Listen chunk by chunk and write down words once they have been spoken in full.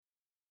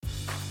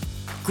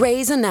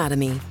Grey's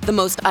Anatomy, the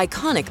most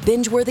iconic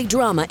binge-worthy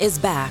drama, is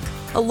back,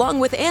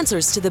 along with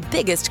answers to the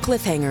biggest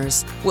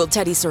cliffhangers. Will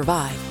Teddy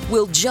survive?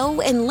 Will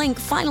Joe and Link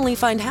finally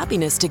find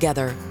happiness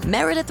together?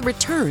 Meredith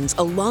returns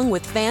along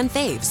with fan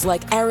faves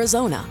like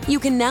Arizona. You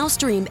can now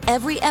stream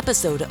every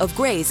episode of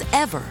Grey's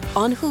ever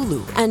on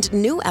Hulu, and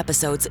new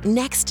episodes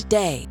next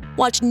day.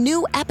 Watch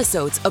new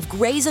episodes of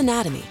Grey's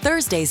Anatomy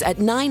Thursdays at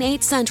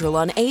 9/8 Central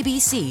on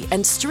ABC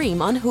and stream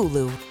on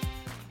Hulu.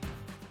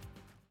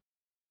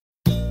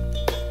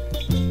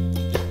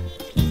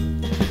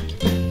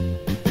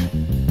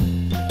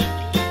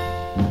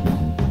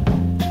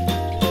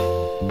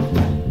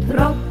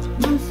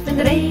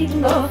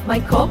 Regen auf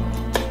mein Kopf.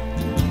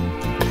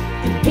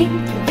 Pink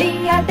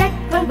wie ein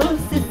Deckel muss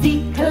es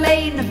die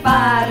kleine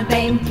Farbe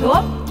beim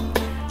Top.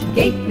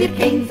 Geht mir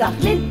kein Sach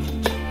mit,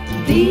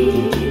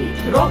 die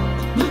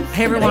Tropfen.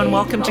 Hey everyone,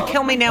 welcome to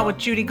Kill Me Now with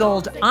Judy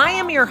Gold. I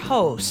am your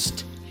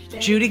host,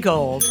 Judy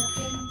Gold,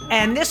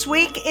 and this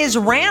week is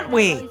Rant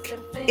Week.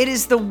 It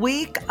is the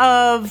week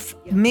of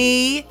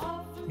me,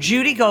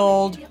 Judy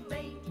Gold,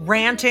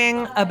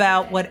 ranting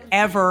about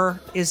whatever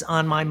is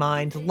on my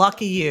mind.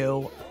 Lucky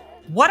you.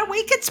 What a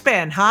week it's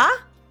been, huh?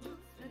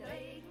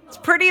 It's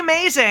pretty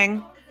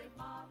amazing.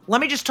 Let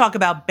me just talk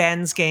about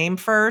Ben's game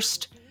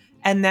first,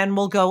 and then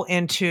we'll go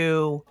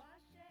into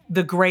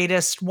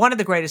one of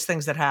the greatest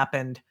things that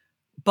happened.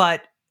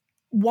 But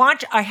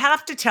I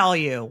have to tell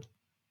you,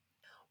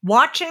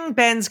 watching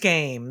Ben's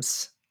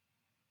games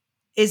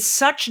is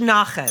such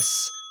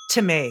nachas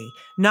to me.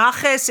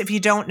 Nachas, if you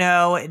don't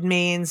know, it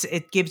means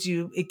it gives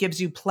you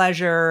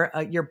pleasure,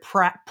 your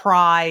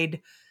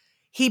pride.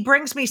 He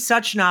brings me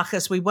such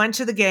nachas. We went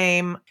to the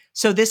game.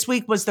 So this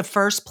week was the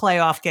first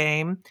playoff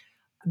game.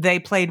 They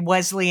played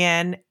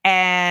Wesleyan,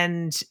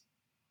 and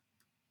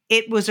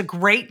it was a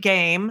great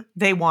game.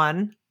 They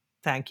won.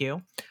 Thank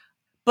you.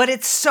 But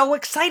it's so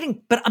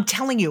exciting. But I'm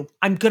telling you,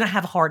 I'm going to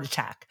have a heart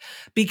attack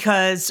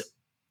because,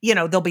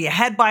 they'll be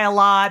ahead by a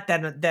lot.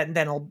 Then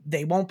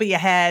they won't be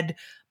ahead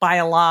by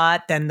a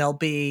lot. Then they'll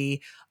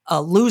be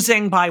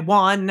losing by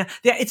one.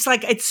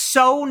 It's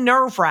so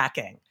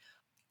nerve-wracking.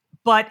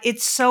 But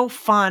it's so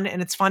fun,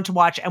 and it's fun to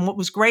watch. And what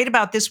was great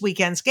about this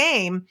weekend's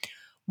game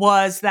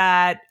was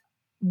that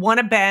one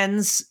of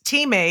Ben's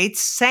teammates,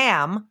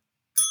 Sam,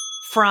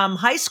 from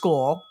high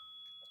school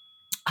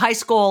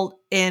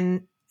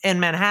in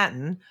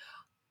Manhattan,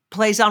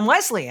 plays on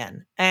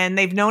Wesleyan. And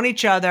they've known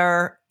each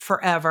other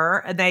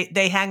forever. And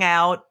they hang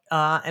out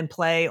and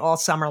play all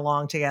summer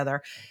long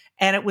together.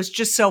 And it was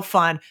just so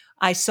fun.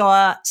 I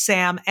saw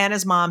Sam and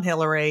his mom,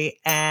 Hillary,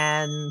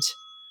 and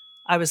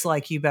I was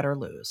like, you better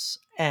lose.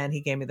 And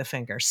he gave me the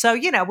finger. So,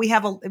 we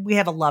have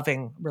a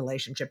loving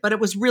relationship, but it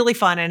was really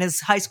fun. And his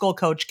high school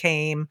coach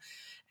came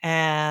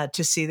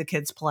to see the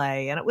kids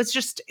play. And it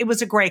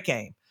was a great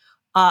game.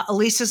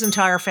 Elisa's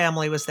entire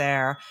family was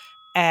there.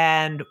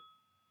 And,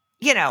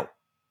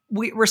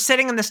 we were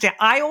sitting in the stand.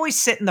 I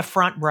always sit in the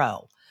front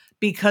row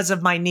because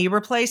of my knee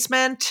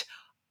replacement.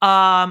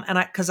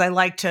 Because I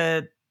like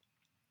to,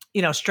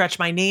 stretch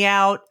my knee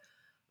out.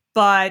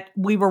 But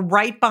we were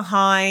right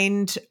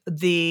behind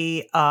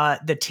the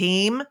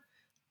team.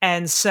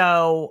 And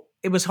so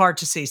it was hard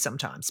to see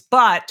sometimes,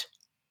 but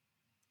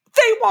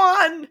they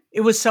won.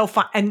 It was so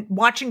fun. And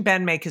watching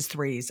Ben make his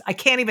threes, I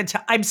can't even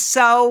tell.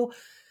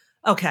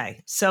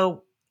 Okay.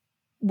 So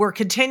we're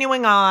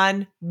continuing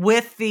on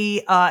with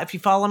if you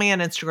follow me on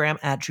Instagram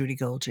at Judy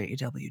Gold,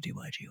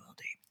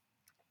 JUWDYGOLD.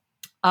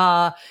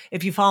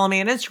 If you follow me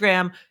on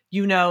Instagram,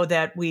 you know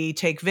that we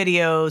take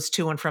videos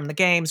to and from the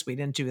games. We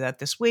didn't do that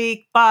this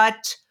week,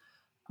 but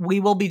we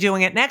will be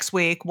doing it next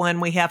week when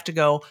we have to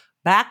go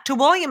back to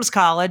Williams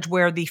College,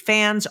 where the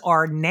fans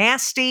are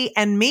nasty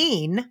and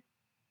mean,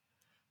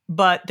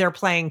 but they're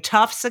playing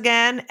Tufts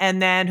again.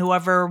 And then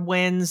whoever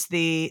wins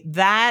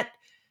that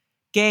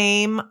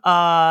game,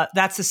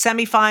 that's the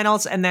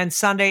semifinals. And then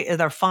Sunday is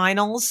their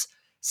finals.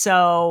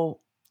 So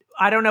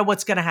I don't know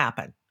what's going to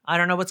happen.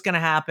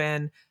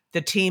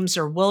 The teams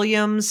are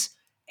Williams,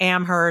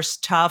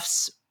 Amherst,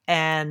 Tufts,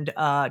 and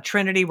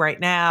Trinity right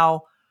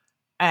now.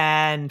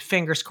 And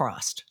fingers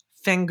crossed.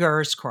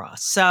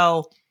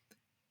 So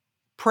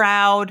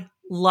proud,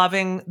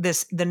 loving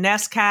this. The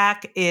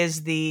NESCAC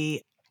is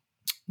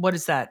what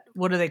is that?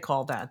 What do they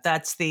call that?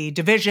 That's the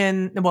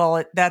division.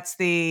 Well, that's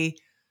the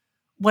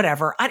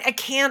whatever. I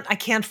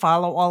can't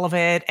follow all of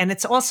it. And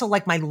it's also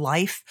like my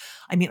life.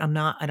 I mean,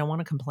 I don't want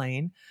to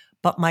complain,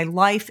 but my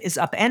life is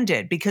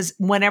upended because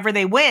whenever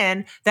they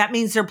win, that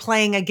means they're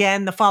playing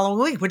again the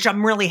following week, which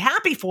I'm really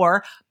happy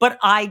for. But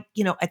I,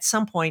 at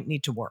some point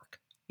need to work,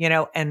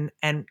 and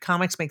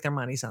comics make their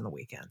monies on the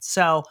weekends.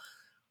 So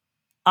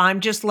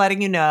I'm just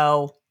letting you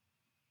know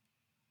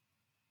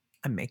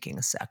I'm making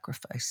a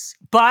sacrifice.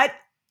 But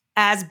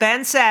as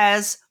Ben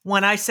says,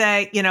 when I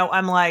say,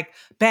 I'm like,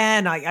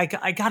 Ben,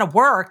 I got to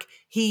work.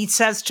 He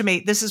says to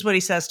me, this is what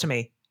he says to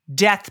me,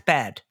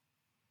 deathbed.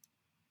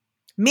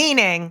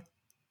 Meaning,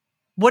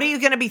 what are you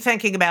going to be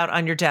thinking about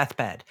on your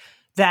deathbed?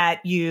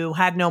 that you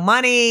had no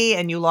money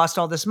and you lost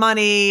all this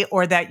money,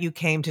 or that you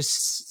came to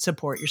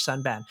support your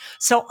son, Ben.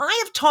 So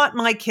I have taught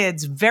my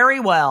kids very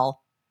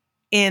well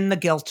in the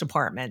guilt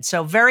department.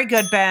 So very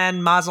good,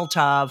 Ben. Mazel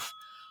tov.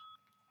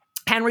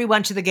 Henry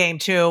went to the game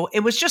too.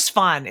 It was just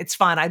fun. It's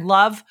fun. I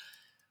love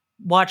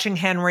watching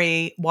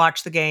Henry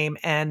watch the game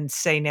and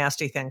say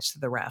nasty things to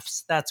the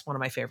refs. That's one of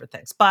my favorite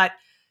things. But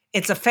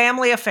it's a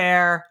family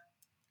affair.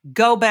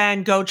 Go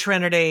Ben, go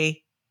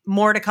Trinity.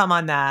 More to come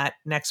on that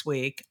next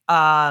week.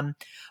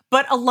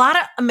 But a lot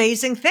of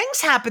amazing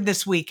things happened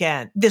this week.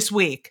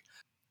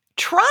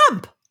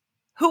 Trump,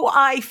 who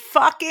I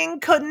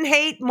fucking couldn't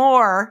hate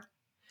more,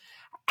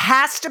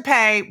 has to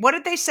pay. What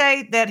did they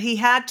say that he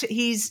had to?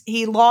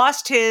 He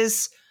lost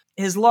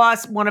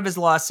one of his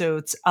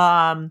lawsuits,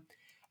 and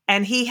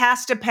he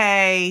has to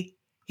pay.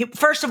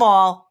 First of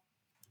all,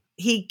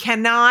 he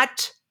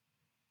cannot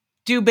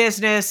do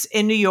business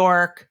in New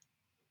York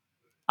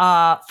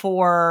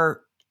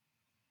for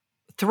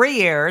 3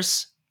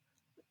 years.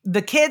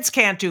 The kids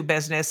can't do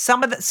business.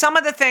 Some of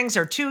the things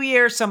are 2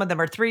 years. Some of them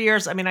are 3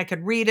 years. I mean, I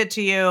could read it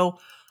to you,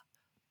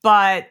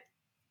 but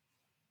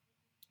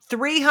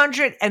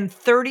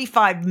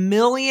 $335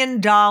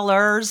 million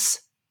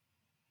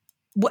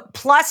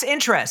plus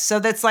interest. So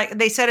that's like,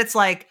 they said it's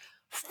like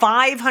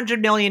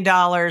 $500 million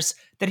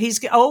that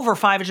he's over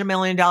 $500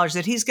 million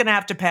that he's going to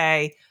have to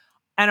pay.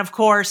 And of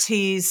course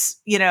he's,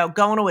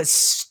 going to his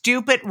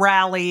stupid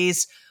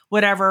rallies,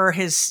 whatever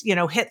his,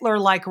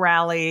 Hitler-like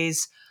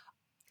rallies,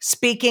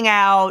 speaking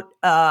out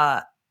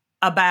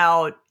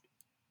about,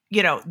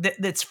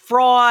 that's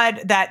fraud,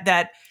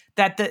 that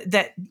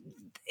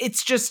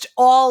it's just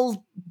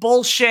all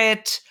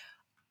bullshit.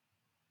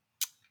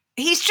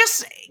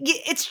 Here's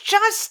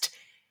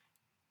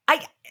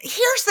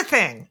the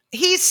thing.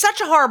 He's such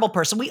a horrible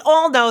person. We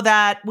all know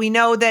that. We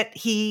know that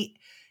he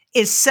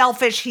is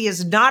selfish. He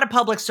is not a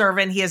public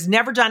servant. He has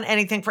never done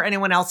anything for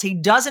anyone else. He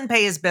doesn't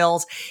pay his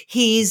bills.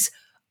 He's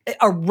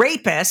a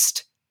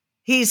rapist.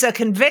 He's a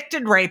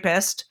convicted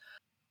rapist.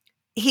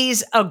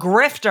 He's a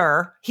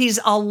grifter. He's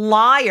a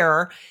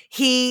liar.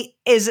 He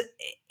is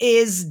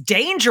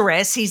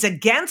dangerous. He's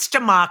against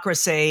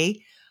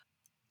democracy.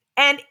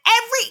 And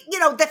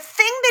the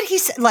thing that he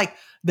said, like,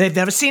 they've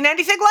never seen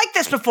anything like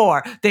this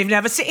before. They've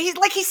never seen,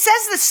 he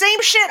says the same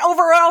shit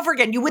over and over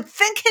again. You would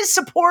think his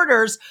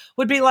supporters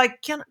would be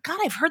like, God,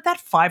 I've heard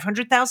that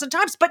 500,000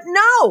 times. But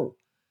no,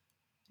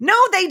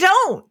 they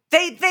don't.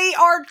 They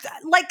are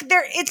like,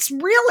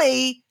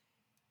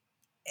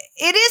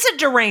 it is a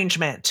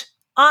derangement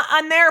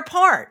on their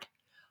part.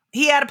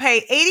 He had to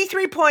pay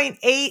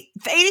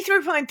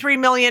 $83.3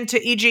 million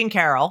to E. Jean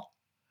Carroll.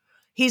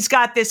 He's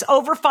got this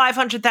over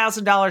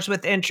 $500,000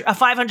 with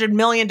 $500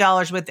 million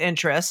with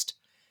interest.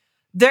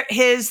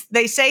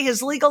 They say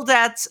his legal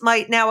debts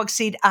might now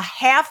exceed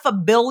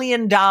 $500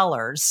 million.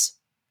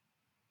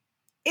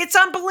 It's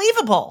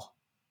unbelievable.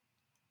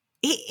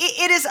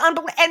 It is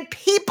unbelievable. And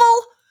people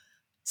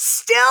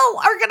still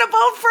are going to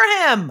vote for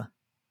him.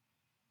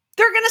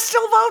 They're going to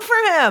still vote for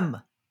him.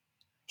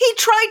 He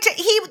tried to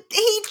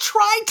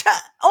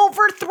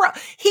overthrow.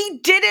 He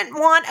didn't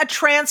want a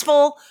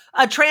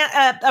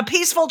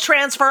peaceful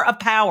transfer of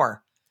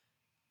power.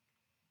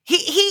 He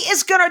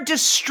is going to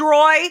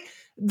destroy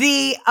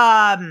the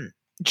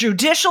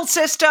judicial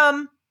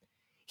system.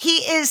 He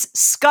is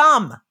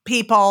scum,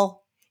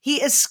 people.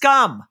 He is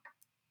scum.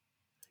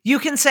 You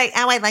can say,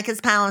 "Oh, I like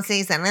his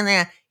policies,"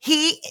 and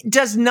he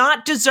does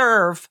not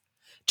deserve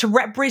to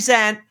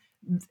represent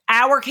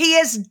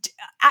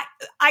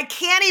I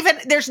can't even,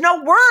 there's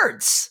no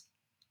words.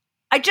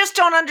 I just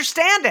don't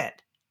understand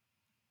it.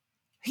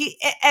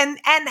 And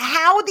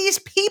how these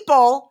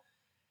people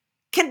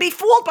can be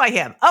fooled by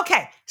him.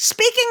 Okay,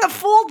 speaking of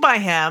fooled by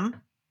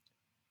him,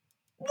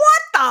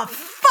 what the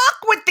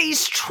fuck with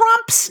these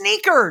Trump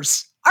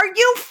sneakers? Are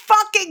you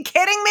fucking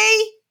kidding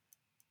me?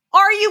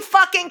 Are you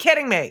fucking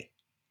kidding me?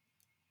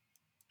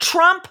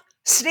 Trump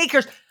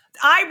sneakers.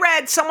 I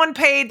read someone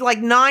paid like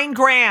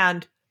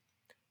 $9,000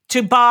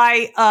 to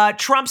buy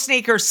Trump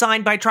sneakers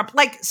signed by Trump.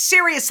 Like,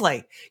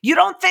 seriously, you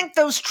don't think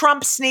those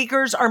Trump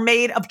sneakers are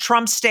made of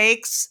Trump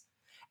steaks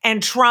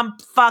and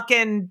Trump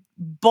fucking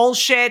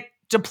bullshit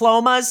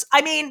diplomas?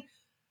 I mean,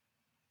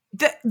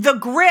 the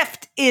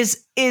grift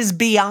is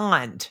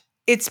beyond.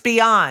 It's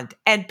beyond.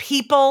 And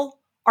people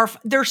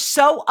they're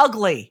so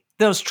ugly,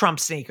 those Trump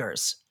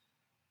sneakers.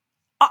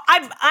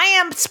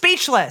 I am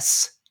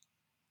speechless.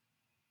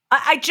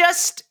 I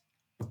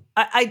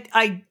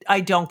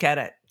don't get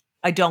it.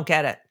 I don't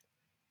get it.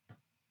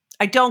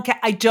 I don't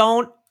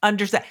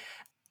understand.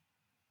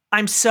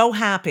 I'm so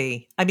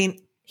happy. I mean,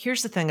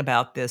 here's the thing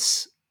about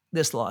this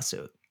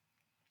lawsuit.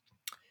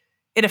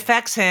 It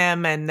affects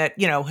him, and that,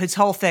 his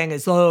whole thing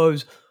is,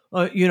 I'm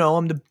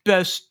the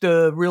best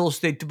real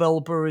estate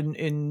developer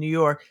in New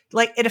York.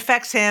 Like, it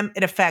affects him.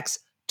 It affects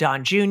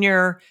Don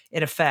Jr.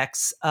 It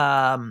affects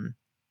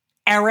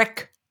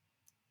Eric,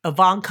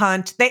 Yvonne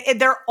Cunt.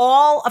 They're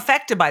all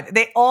affected by it.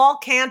 They all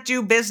can't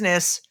do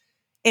business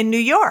in New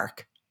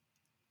York.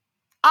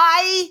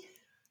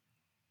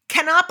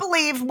 cannot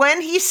believe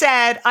when he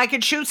said I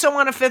could shoot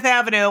someone on Fifth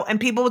Avenue and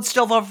people would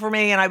still vote for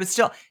me and I would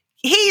still.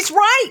 He's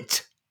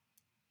right.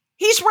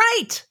 He's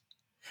right.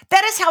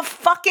 That is how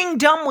fucking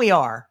dumb we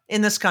are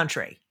in this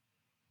country.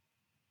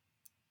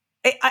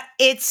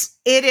 It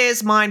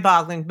is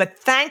mind-boggling, but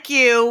thank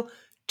you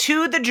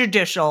to the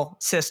judicial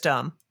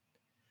system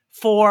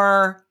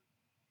for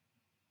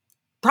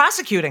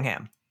prosecuting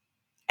him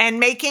and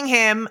making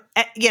him,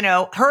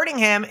 hurting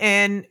him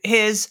in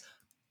his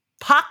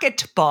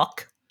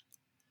pocketbook,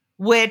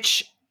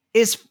 which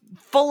is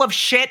full of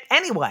shit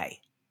anyway.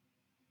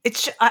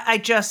 It's, I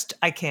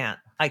can't.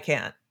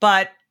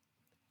 But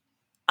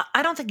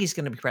I don't think he's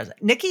going to be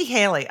president. Nikki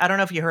Haley, I don't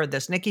know if you heard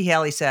this. Nikki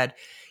Haley said,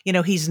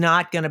 he's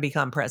not going to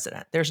become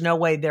president. There's no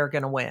way they're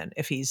going to win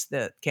if he's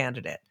the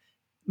candidate,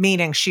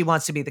 meaning she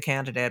wants to be the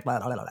candidate, blah,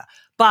 blah, blah, blah.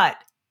 But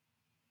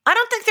I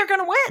don't think they're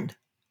going to win.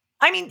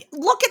 I mean,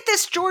 look at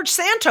this George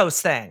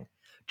Santos thing.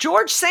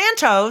 George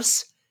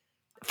Santos,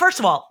 first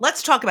of all,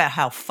 let's talk about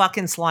how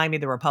fucking slimy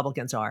the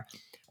Republicans are.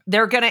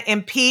 They're going to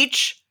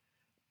impeach,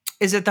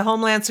 is it the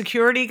Homeland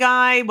Security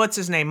guy? What's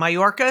his name?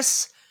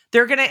 Mayorkas?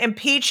 They're going to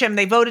impeach him.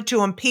 They voted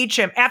to impeach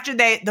him. After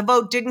the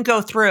vote didn't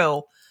go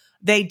through,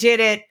 they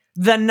did it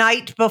the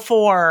night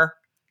before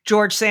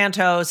George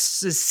Santos'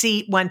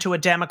 seat went to a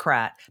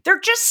Democrat. They're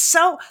just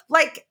so,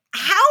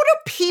 how do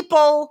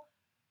people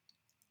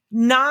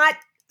not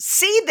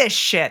see this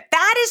shit?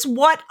 That is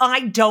what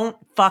I don't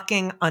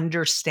fucking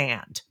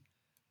understand.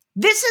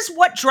 This is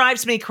what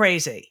drives me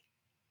crazy.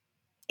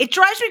 It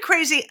drives me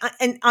crazy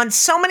on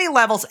so many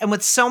levels and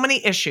with so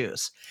many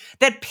issues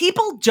that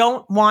people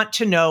don't want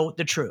to know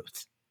the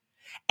truth.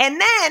 And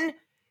then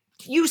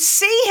you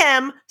see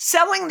him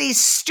selling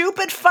these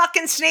stupid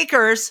fucking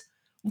sneakers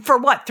for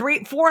what,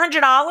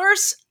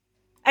 $400?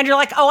 And you're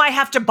like, oh, I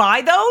have to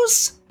buy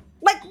those?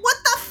 Like, what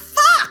the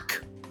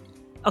fuck?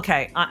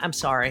 Okay, I'm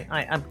sorry.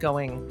 I'm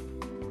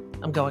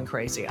going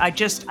crazy. I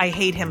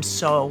hate him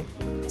so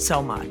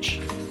much.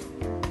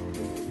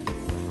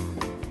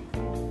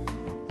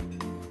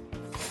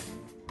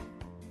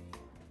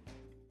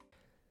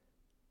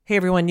 Hey,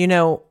 everyone.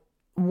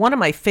 One of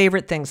my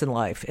favorite things in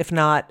life, if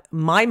not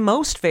my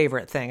most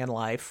favorite thing in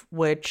life,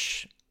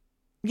 which,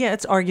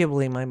 it's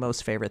arguably my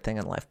most favorite thing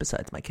in life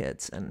besides my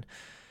kids, and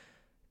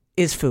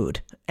is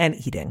food and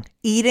eating.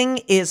 Eating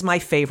is my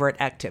favorite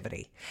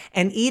activity.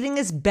 And eating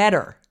is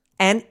better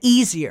and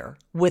easier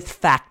with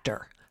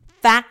Factor.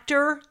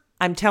 Factor,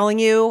 I'm telling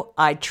you,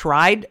 I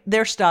tried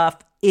their stuff.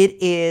 It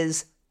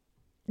is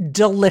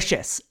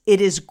delicious.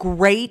 It is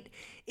great.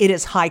 It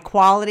is high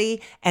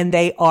quality, and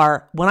they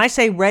are, when I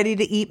say ready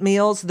to eat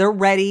meals, they're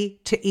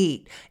ready to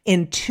eat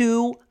in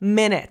 2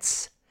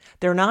 minutes.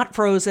 They're not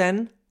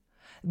frozen.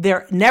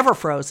 They're never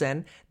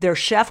frozen. They're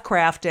chef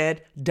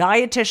crafted,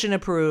 dietitian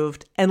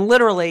approved, and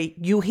literally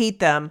you heat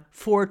them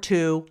for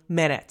 2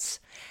 minutes.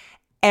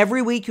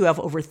 Every week you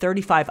have over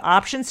 35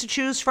 options to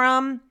choose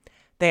from.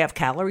 They have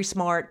Calorie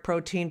Smart,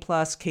 Protein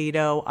Plus,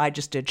 Keto. I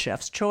just did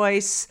Chef's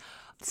Choice.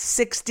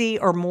 60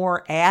 or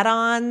more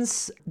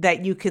add-ons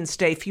that you can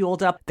stay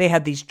fueled up. They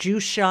had these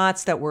juice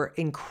shots that were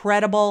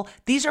incredible.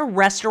 These are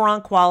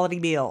restaurant quality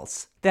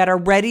meals that are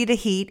ready to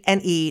heat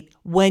and eat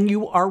when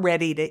you are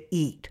ready to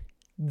eat.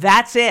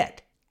 That's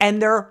it.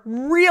 And they're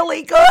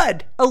really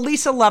good.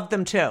 Elisa loved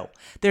them too.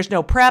 There's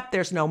no prep.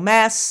 There's no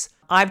mess.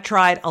 I've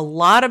tried a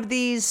lot of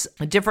these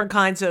different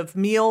kinds of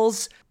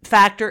meals.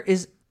 Factor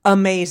is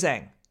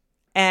amazing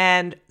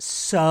and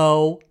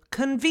so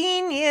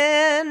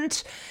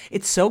convenient.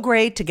 It's so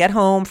great to get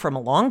home from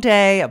a long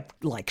day of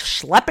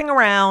schlepping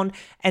around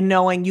and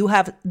knowing you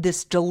have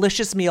this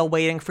delicious meal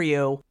waiting for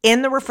you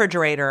in the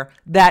refrigerator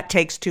that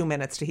takes 2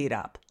 minutes to heat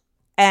up.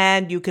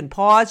 And you can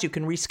pause, you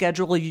can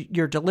reschedule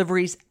your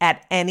deliveries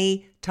at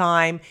any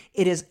time.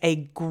 It is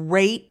a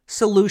great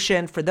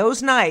solution for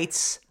those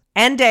nights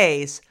and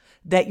days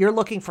that you're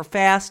looking for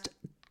fast,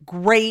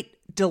 great,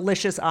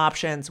 delicious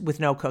options with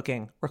no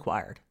cooking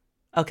required.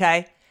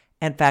 Okay?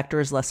 And Factor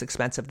is less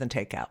expensive than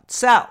takeout.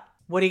 So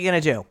what are you going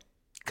to do?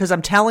 Because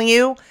I'm telling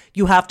you,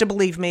 you have to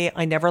believe me.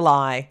 I never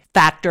lie.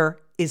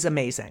 Factor is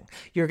amazing.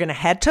 You're going to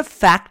head to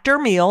Factor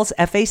Meals,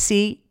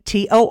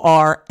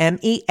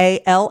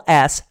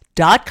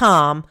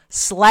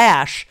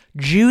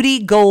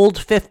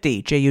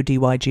 FactorMeals.com/JudyGold50,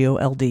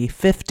 JudyGold50,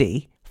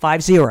 50.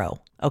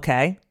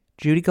 Okay?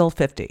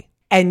 JudyGold50.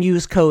 And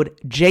use code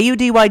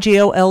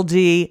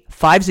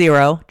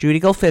JudyGold50,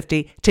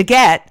 JudyGold50 to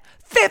get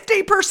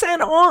 50%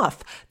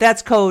 off.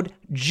 That's code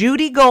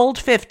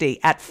JudyGold50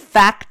 at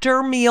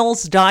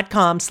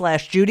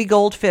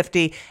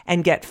factormeals.com/JudyGold50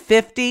 and get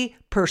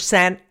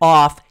 50%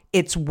 off.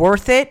 It's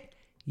worth it.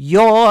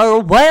 You're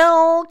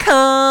welcome.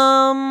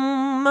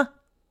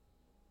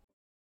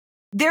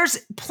 There's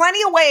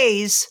plenty of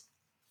ways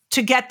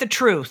to get the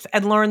truth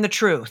and learn the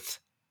truth.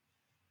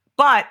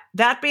 But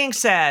that being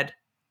said,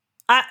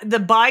 the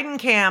Biden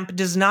camp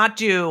does not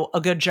do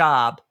a good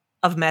job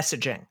of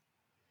messaging.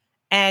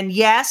 And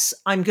yes,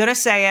 I'm going to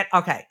say it.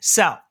 Okay,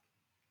 so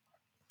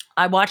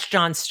I watched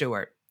Jon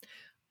Stewart,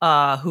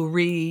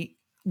 who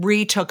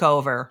retook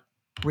over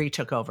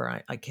retook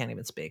over. I can't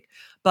even speak.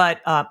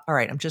 But all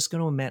right, I'm just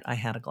going to admit I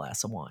had a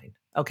glass of wine.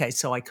 Okay,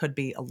 so I could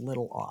be a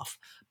little off.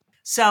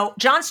 So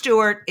Jon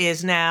Stewart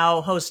is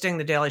now hosting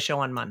The Daily Show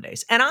on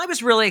Mondays. And I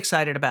was really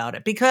excited about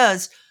it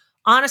because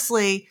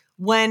honestly,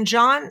 when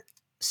Jon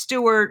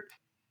Stewart,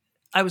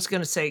 I was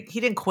going to say he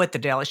didn't quit The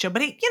Daily Show,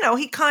 but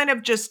he kind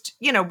of just,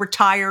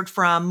 retired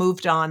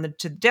moved on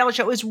to The Daily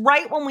Show. It was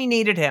right when we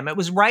needed him. It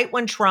was right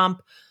when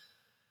Trump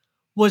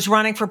was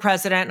running for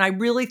president. And I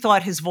really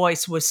thought his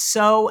voice was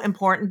so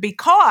important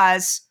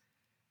because,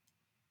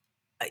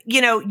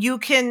 you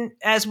can,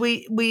 as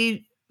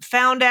we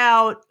found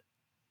out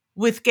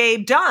with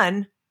Gabe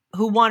Dunn,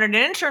 who wanted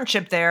an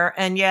internship there,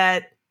 and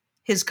yet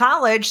his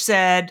college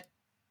said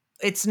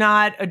it's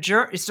not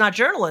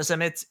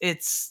journalism,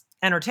 it's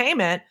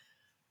entertainment.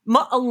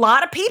 A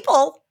lot of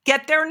people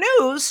get their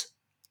news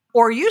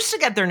or used to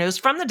get their news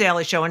from The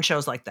Daily Show and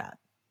shows like that.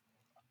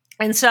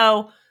 And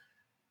so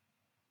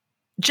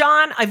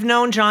I've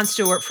known Jon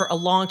Stewart for a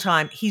long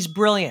time. He's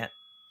brilliant.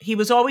 He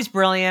was always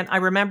brilliant. I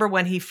remember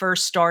when he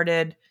first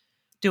started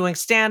doing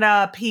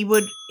stand-up, he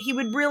was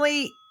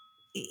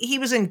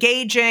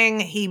engaging,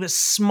 he was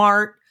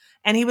smart,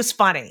 and he was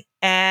funny.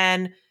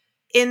 And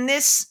in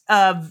this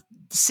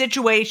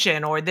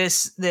situation or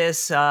this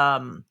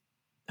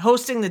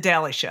hosting The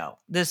Daily Show,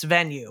 this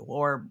venue,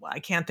 or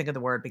I can't think of the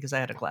word because I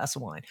had a glass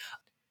of wine.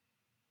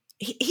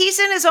 He's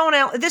in his own,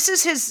 this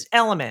is his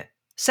element,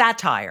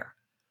 satire.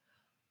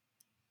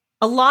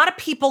 A lot of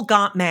people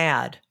got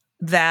mad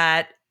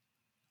that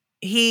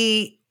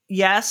he,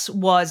 yes,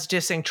 was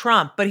dissing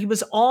Trump, but he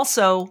was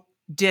also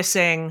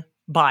dissing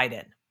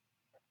Biden.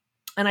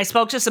 And I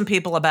spoke to some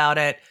people about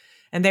it,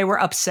 and they were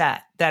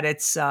upset that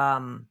it's,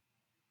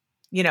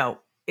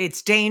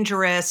 it's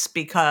dangerous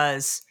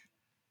because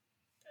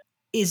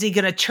is he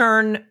going to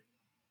turn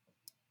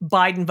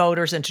Biden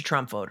voters into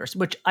Trump voters,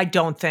 which I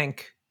don't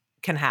think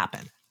can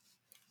happen.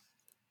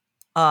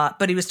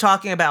 But he was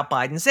talking about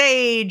Biden's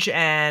age,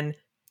 and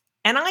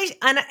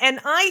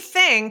I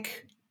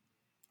think,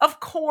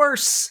 of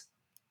course,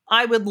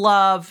 I would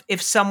love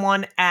if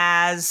someone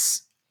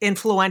as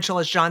influential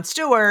as Jon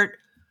Stewart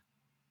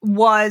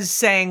was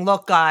saying,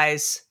 look,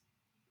 guys,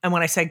 and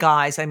when I say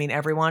guys, I mean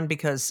everyone,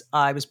 because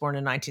I was born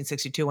in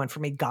 1962, and for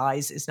me,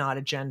 guys is not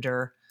a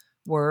gender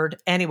word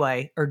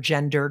anyway, or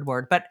gendered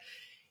word. But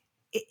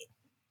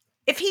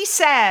if he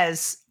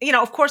says,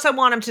 of course, I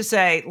want him to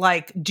say,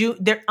 like,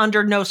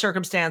 under no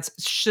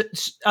circumstances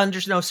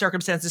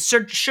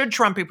should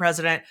Trump be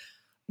president,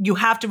 you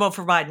have to vote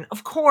for Biden.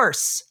 Of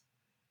course,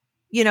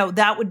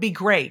 that would be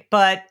great.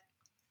 But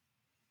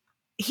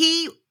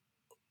he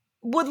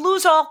would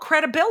lose all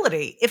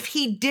credibility if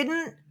he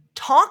didn't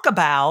talk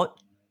about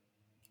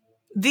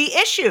the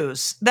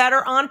issues that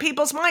are on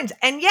people's minds.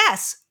 And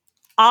yes,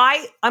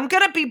 I'm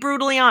going to be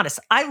brutally honest.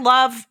 I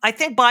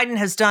think Biden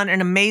has done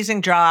an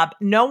amazing job.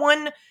 No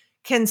one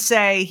can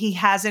say he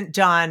hasn't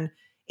done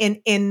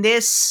in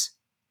this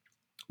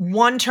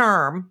one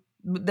term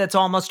that's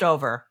almost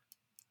over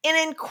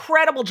an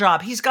incredible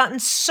job. He's gotten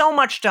so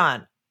much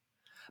done.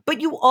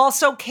 But you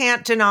also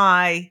can't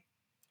deny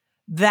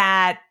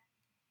that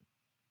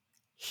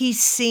he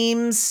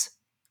seems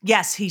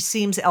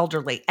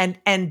elderly.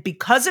 And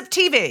because of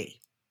TV,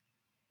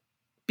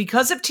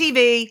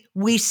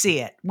 we see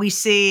it. We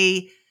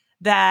see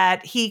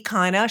that he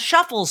kind of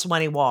shuffles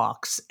when he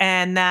walks,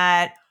 and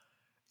that,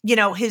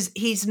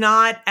 he's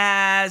not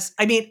as,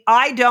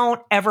 I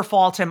don't ever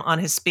fault him on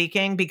his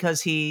speaking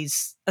because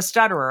he's a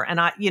stutterer.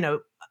 And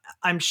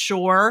I'm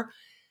sure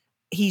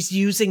he's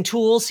using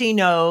tools he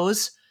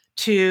knows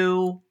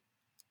to,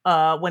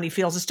 when he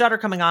feels a stutter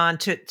coming on,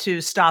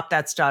 to stop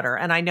that stutter.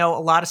 And I know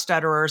a lot of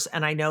stutterers,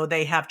 and I know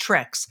they have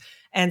tricks.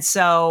 And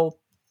so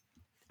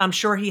I'm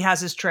sure he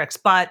has his tricks,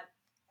 but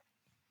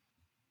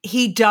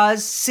he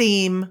does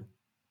seem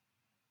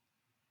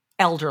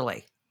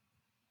elderly.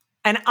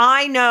 And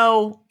I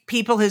know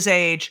people his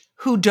age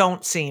who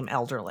don't seem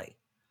elderly.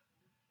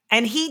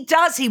 And he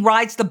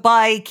rides the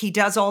bike, he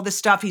does all this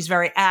stuff, he's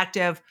very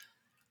active.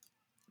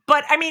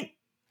 But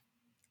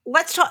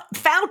let's talk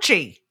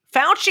Fauci.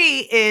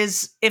 Fauci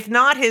is, if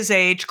not his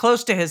age,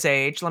 close to his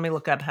age. Let me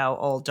look up how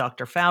old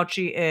Dr.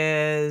 Fauci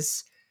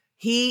is.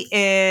 He's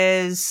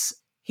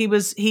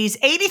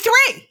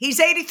 83. He's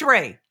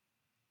 83.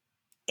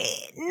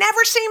 It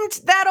never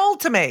seemed that old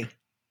to me.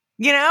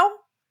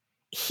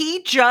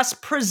 He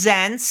just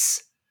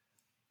presents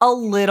a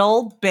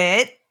little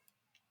bit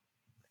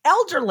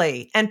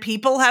elderly, and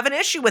people have an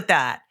issue with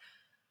that.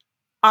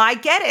 I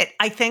get it.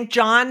 I think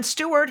Jon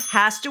Stewart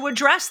has to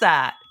address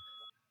that.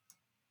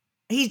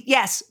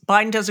 Yes,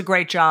 Biden does a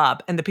great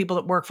job, and the people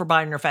that work for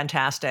Biden are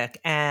fantastic.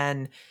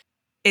 And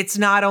it's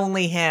not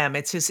only him,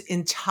 it's his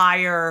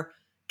entire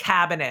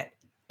cabinet.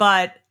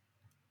 But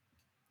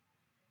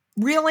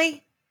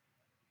really,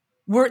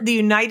 we're the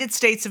United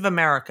States of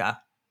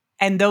America,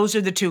 and those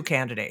are the two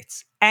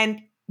candidates. And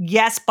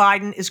yes,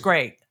 Biden is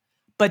great,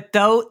 but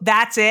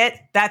that's it.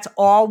 That's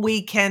all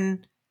we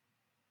can.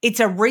 It's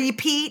a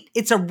repeat.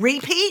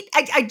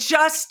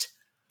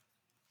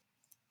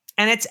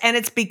 And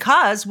it's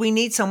because we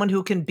need someone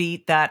who can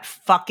beat that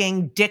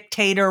fucking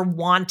dictator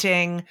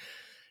wanting,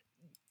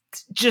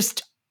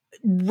 just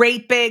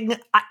raping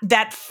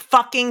that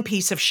fucking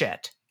piece of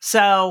shit.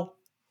 So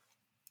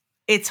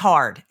it's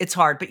hard. It's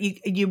hard, but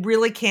you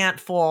really can't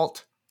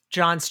fault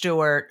Jon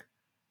Stewart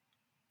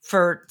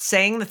for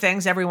saying the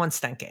things everyone's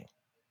thinking.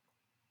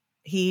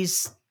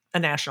 He's a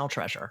national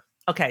treasure.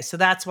 Okay, so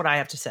that's what I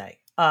have to say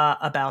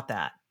about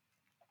that.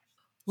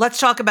 Let's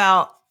talk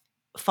about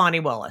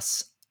Fonnie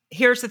Willis.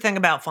 Here's the thing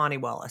about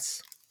Fonnie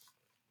Willis.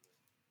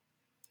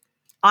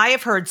 I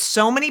have heard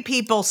so many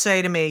people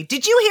say to me,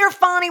 "Did you hear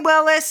Fonnie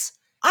Willis?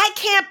 I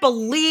can't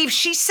believe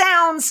she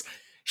sounds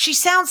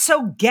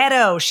so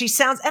ghetto.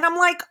 And I'm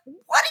like,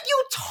 what are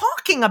you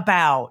talking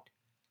about?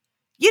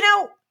 You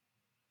know,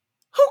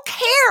 who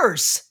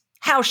cares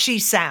how she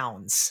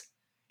sounds?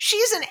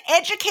 She's an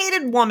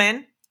educated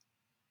woman.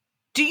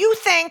 Do you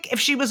think if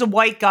she was a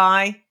white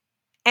guy,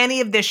 any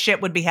of this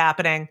shit would be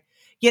happening?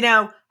 You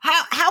know,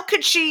 how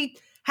could she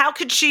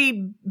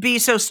be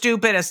so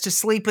stupid as to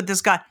sleep with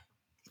this guy?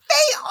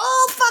 They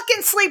all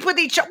fucking sleep with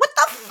each other. What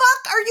the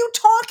fuck are you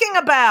talking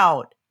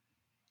about?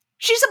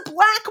 She's a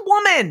black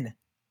woman.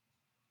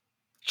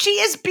 She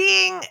is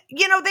being,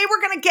 they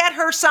were going to get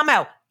her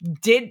somehow.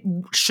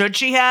 Should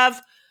she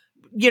have,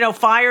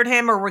 fired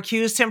him or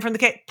recused him from the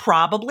case?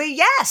 Probably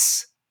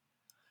yes.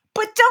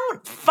 But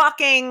don't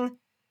fucking,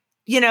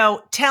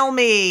 tell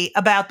me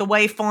about the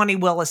way Fonnie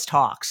Willis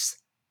talks.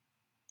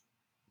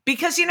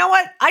 Because you know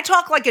what? I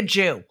talk like a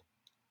Jew.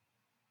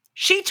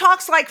 She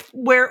talks like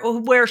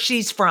where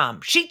she's from.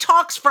 She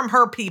talks from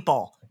her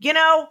people.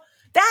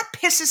 That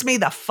pisses me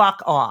the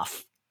fuck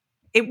off.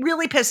 It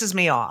really pisses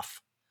me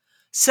off.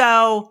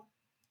 So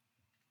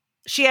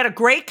she had a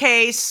great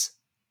case.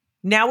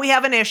 Now we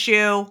have an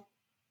issue.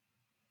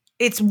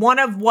 It's one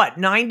of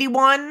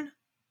 91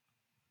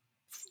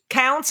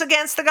 counts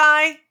against the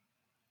guy?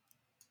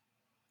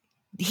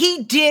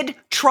 He did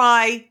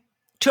try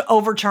to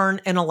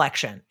overturn an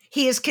election.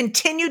 He has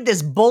continued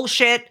this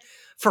bullshit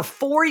for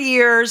 4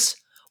 years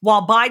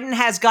while Biden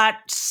has got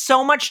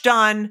so much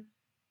done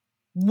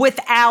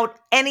without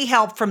any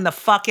help from the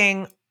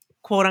fucking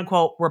quote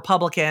unquote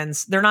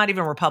Republicans. They're not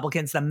even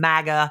Republicans, the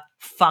MAGA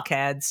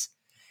fuckheads.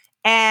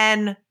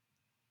 And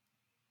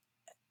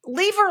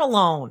leave her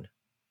alone.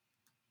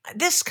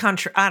 This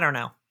country, I don't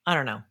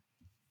know.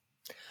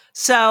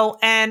 So,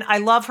 and I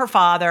love her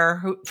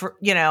father,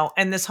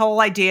 and this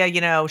whole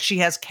idea, she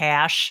has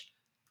cash.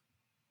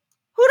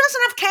 Who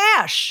doesn't have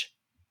cash?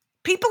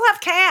 People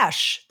have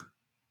cash.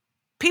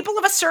 People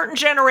of a certain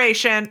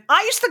generation.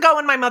 I used to go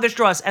in my mother's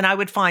drawers and I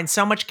would find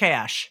so much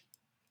cash.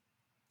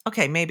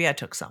 Okay, maybe I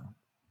took some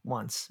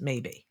once,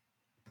 maybe.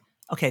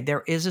 Okay,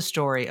 there is a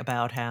story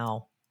about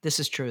how this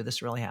is true.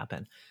 This really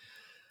happened.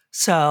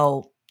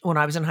 So when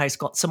I was in high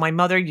school, so my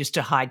mother used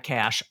to hide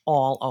cash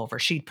all over.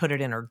 She'd put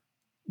it in her,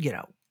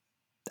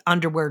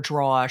 underwear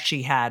drawer.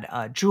 She had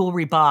a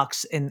jewelry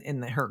box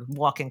in her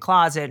walk-in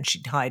closet, and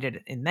she'd hide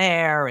it in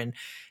there. And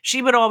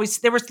she would always,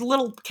 there was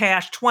little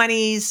cash,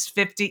 20s,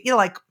 50,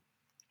 like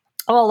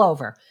all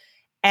over.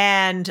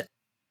 And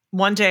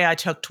one day I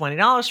took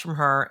 $20 from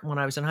her when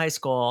I was in high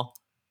school,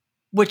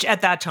 which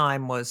at that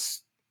time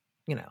was,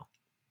 a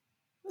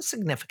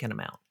significant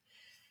amount.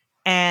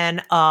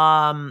 And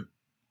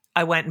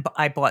I went and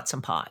I bought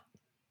some pot.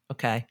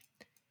 Okay.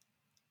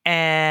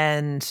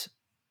 And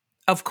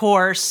of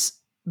course,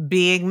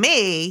 being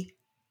me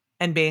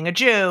and being a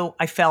Jew,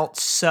 I felt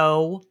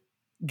so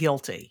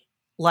guilty.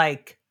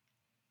 I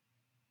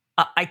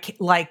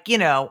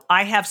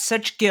have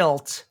such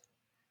guilt.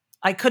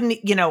 I couldn't,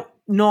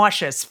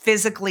 nauseous,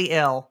 physically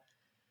ill.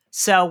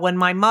 So when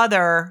my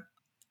mother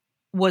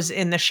was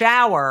in the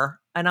shower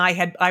and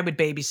I would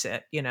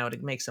babysit, to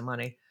make some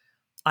money,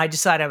 I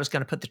decided I was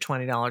going to put the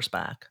 $20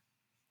 back.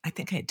 I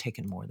think I had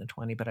taken more than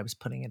 20, but I was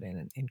putting it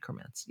in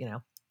increments,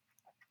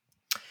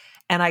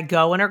 And I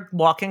go in her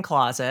walk-in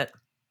closet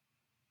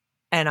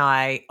and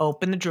I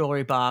open the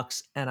jewelry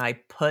box and I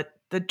put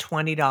the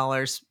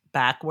 $20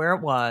 back where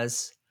it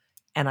was.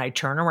 And I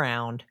turn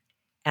around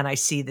and I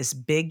see this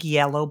big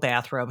yellow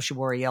bathrobe. She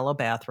wore a yellow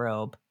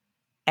bathrobe.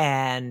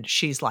 And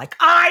she's like,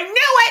 I knew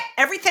it.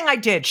 Everything I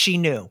did, she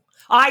knew.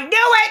 I knew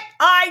it.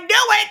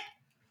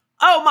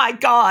 Oh my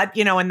God.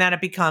 And then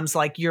it becomes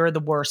like, you're the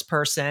worst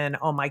person.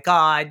 Oh my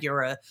God.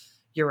 You're a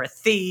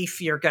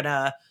thief. You're going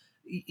to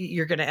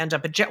end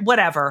up in jail,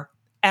 whatever.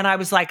 And I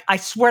was like, I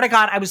swear to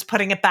God, I was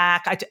putting it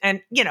back.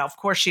 Of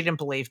course she didn't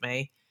believe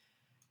me.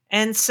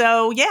 And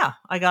so, yeah,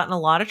 I got in a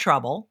lot of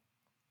trouble.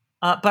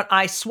 But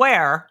I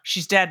swear,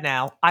 she's dead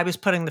now, I was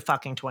putting the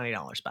fucking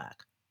 $20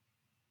 back.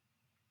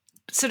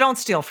 So don't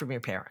steal from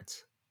your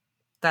parents.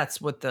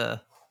 That's what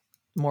the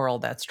moral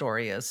of that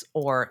story is.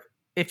 Or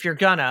if you're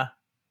gonna,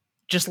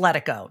 just let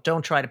it go.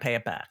 Don't try to pay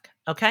it back.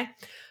 Okay?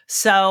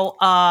 So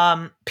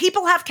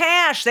people have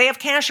cash. They have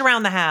cash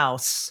around the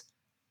house.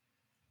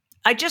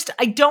 I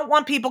don't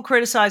want people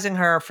criticizing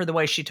her for the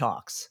way she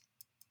talks.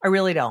 I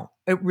really don't.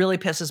 It really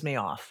pisses me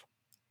off.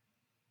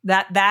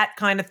 That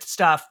kind of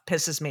stuff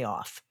pisses me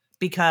off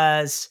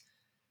because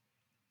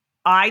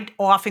I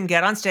often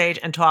get on stage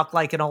and talk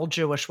like an old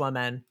Jewish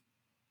woman.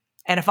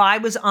 And if I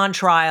was on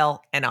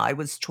trial and I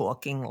was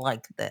talking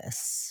like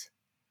this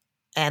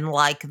and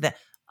like the,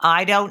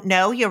 I don't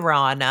know, Your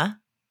Honor.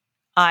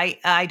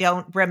 I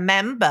don't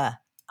remember.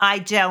 I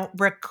don't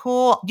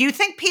recall. Do you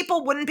think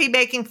people wouldn't be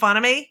making fun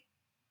of me?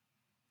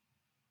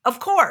 Of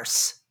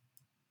course.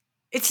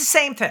 It's the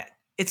same thing.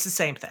 It's the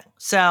same thing.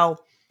 So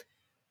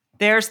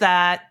there's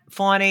that.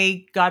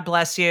 Fawny, God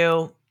bless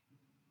you.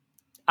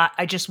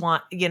 I just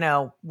want,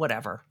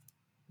 whatever.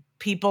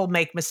 People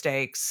make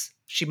mistakes.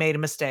 She made a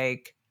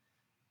mistake.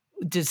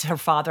 Does her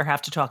father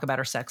have to talk about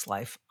her sex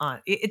life?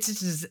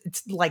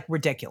 It's like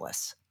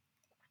ridiculous.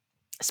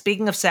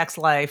 Speaking of sex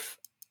life,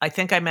 I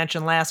think I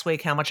mentioned last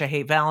week how much I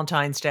hate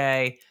Valentine's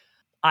Day.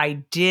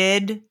 I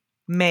did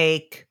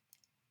make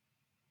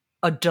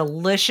a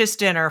delicious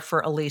dinner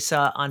for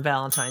Elisa on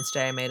Valentine's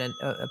Day. I made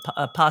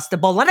a pasta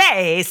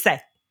bolognese.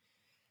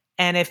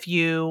 And if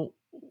you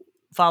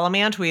follow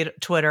me on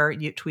Instagram,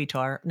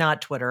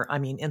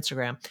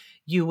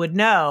 you would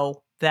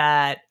know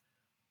that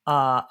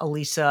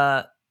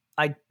Elisa,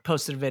 I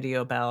posted a video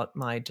about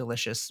my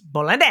delicious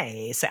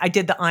bolognese. I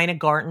did the Ina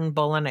Garten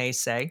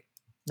bolognese,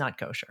 not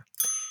kosher.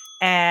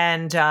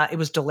 And it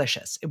was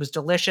delicious. It was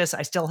delicious.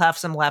 I still have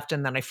some left,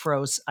 and then I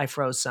froze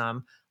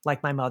some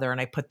like my mother,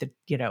 and I put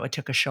I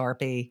took a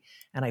Sharpie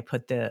and I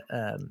put the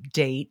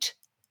date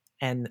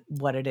and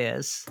what it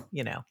is,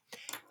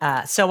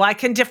 so I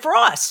can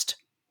defrost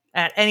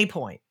at any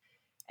point.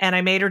 And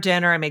I made her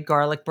dinner. I made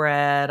garlic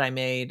bread. I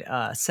made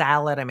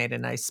salad. I made a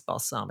nice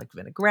balsamic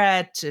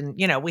vinaigrette. And,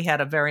 we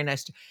had a very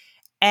nice.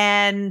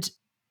 And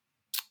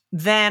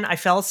then I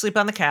fell asleep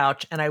on the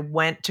couch and I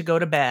went to go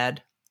to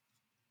bed.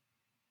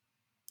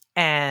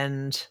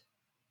 And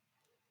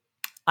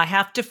I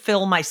have to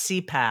fill my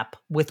CPAP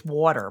with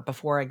water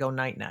before I go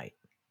night-night.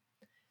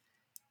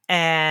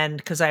 And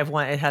because I have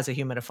one, it has a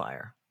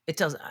humidifier. It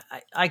does.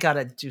 I got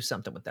to do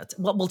something with that.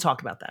 We'll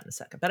talk about that in a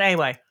second. But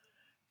anyway,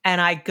 and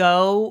I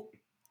go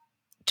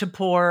to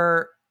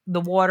pour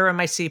the water in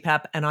my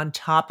CPAP, and on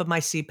top of my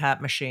CPAP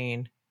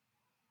machine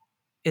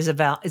is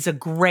a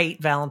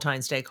great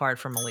Valentine's Day card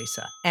from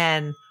Elisa.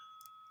 And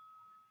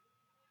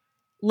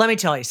let me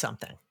tell you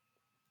something.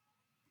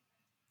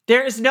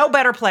 There is no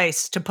better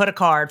place to put a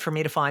card for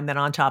me to find than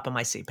on top of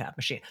my CPAP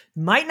machine.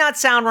 Might not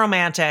sound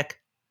romantic,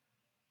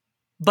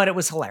 but it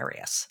was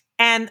hilarious.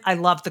 And I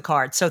loved the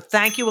card. So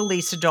thank you,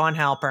 Elisa Dawn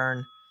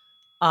Halpern.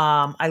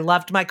 I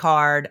loved my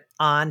card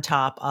on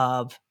top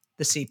of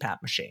the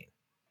CPAP machine.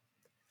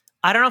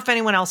 I don't know if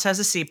anyone else has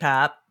a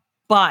CPAP,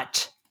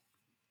 but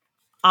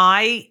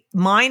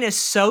mine is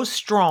so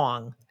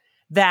strong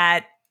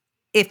that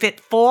if it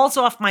falls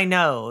off my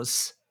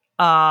nose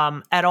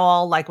at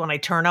all, like when I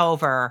turn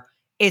over,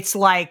 it's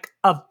like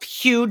a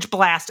huge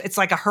blast. It's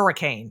like a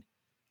hurricane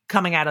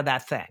coming out of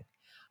that thing.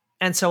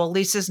 And so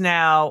Elisa's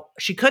now,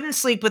 she couldn't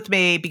sleep with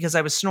me because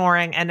I was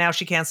snoring, and now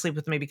she can't sleep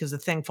with me because the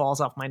thing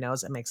falls off my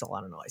nose and makes a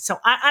lot of noise. So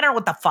I don't know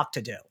what the fuck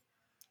to do.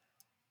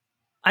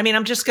 I mean,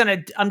 I'm just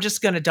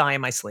gonna die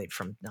in my sleep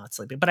from not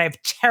sleeping. But I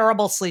have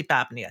terrible sleep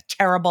apnea.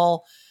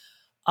 Terrible.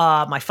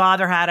 My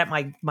father had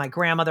it. My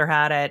grandmother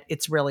had it.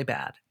 It's really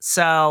bad.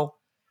 So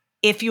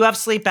if you have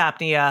sleep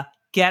apnea,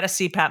 get a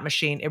CPAP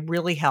machine. It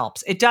really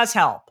helps. It does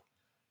help,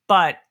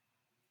 but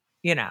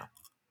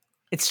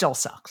it still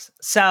sucks.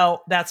 So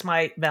that's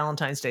my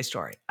Valentine's Day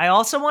story. I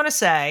also want to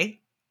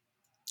say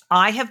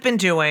I have been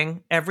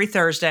doing every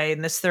Thursday,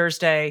 and this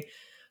Thursday,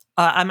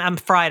 I'm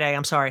Friday,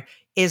 I'm sorry,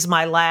 is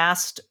my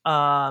last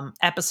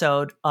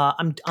episode.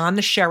 I'm on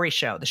the Sherry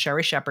Show, the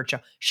Sherry Shepherd Show.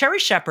 Sherry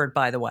Shepherd,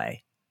 by the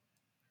way,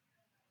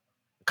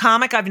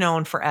 comic I've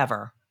known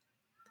forever.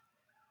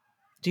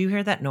 Do you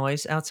hear that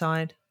noise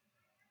outside?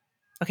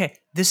 Okay,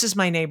 this is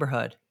my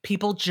neighborhood.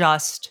 People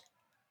just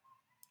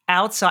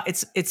outside.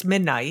 It's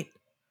midnight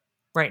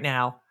right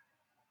now.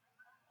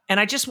 And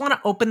I just want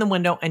to open the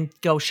window and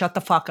go, shut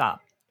the fuck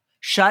up.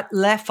 Shut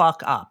the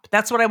fuck up.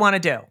 That's what I want to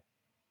do.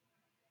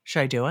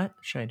 Should I do it?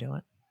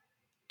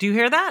 Do you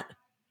hear that?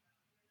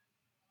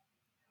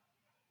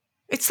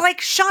 It's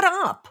like, shut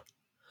up.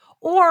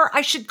 Or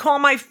I should call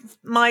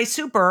my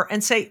super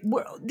and say,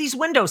 these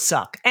windows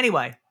suck.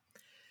 Anyway,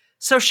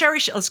 so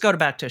let's go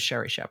back to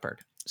Sherry Shepherd.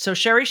 So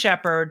Sherry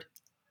Shepherd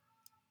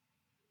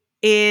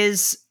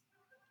is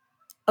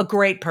a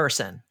great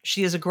person.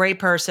 She is a great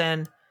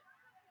person.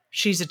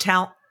 She's a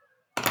talent.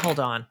 Hold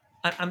on.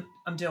 I'm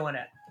doing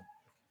it.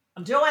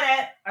 I'm doing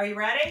it. Are you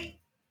ready?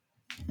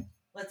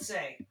 Let's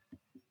see.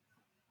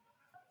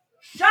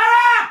 Shut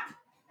up!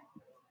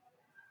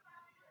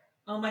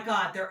 Oh my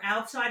God, they're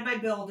outside my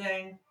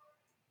building.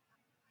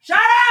 Shut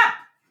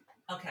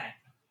up! Okay.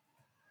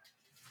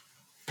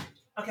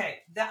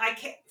 I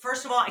can't.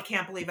 First of all, I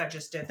can't believe I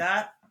just did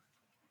that.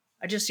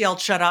 I just yelled,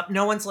 shut up.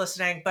 No one's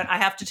listening, but I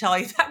have to tell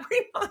you, that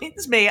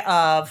reminds me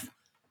of,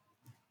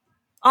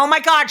 oh my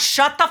God,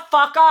 shut the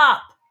fuck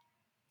up.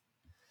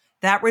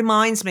 That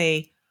reminds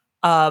me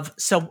of,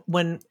 so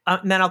when,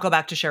 and then I'll go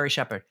back to Sherry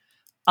Shepherd.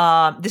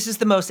 This is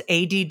the most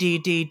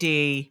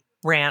ADDDD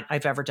rant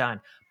I've ever done.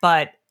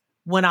 But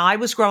when I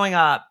was growing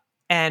up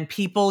and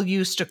people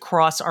used to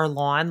cross our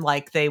lawn.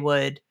 Like they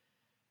would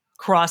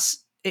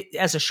cross it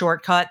as a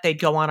shortcut. They'd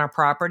go on our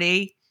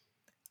property.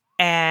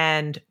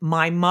 And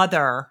my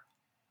mother,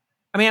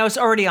 I mean, I was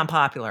already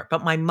unpopular,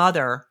 but my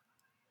mother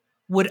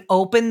would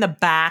open the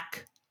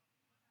back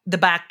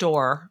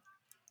door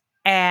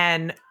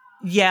and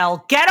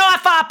yell, "Get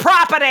off our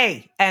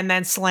property!" and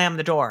then slam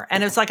the door.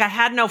 And it's like I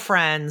had no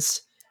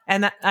friends.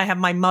 And I have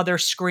my mother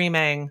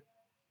screaming,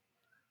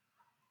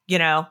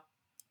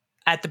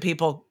 at the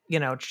people,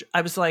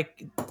 I was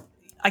like,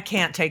 I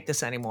can't take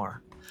this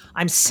anymore.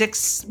 I'm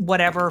 6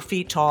 whatever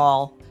feet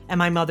tall, and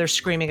my mother's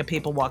screaming at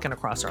people walking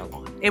across our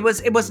lawn. It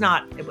was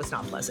not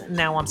pleasant.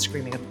 Now I'm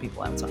screaming at the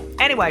people outside.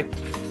 Anyway.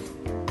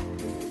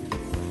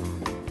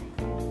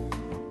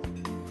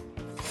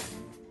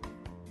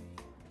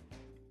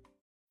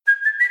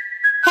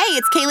 Hey,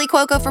 it's Kaylee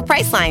Cuoco for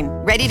Priceline.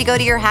 Ready to go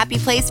to your happy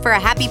place for a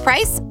happy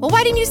price? Well,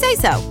 why didn't you say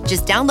so?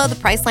 Just download the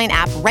Priceline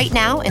app right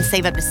now and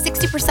save up to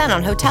 60%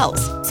 on hotels.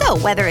 So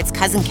whether it's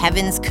Cousin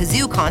Kevin's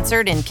Kazoo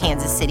Concert in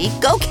Kansas City,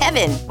 go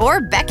Kevin,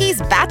 or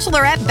Becky's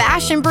Bachelorette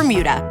Bash in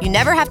Bermuda, you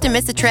never have to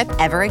miss a trip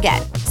ever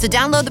again. So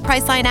download the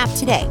Priceline app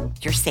today.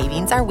 Your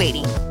savings are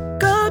waiting.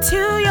 Go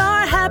to your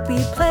happy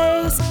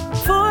place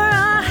for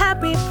a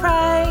happy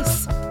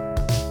price.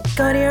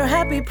 Go to your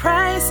happy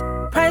price,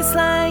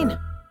 Priceline.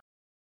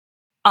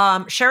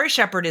 Sherri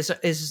Shepherd is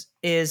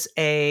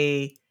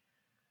a,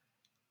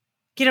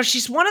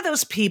 she's one of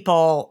those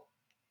people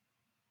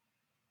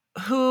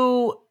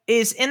who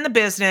is in the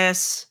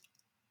business,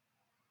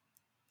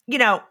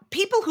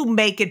 people who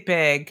make it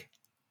big,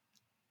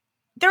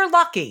 they're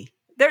lucky.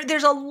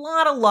 There's a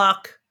lot of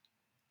luck.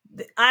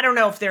 I don't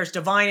know if there's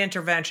divine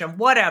intervention,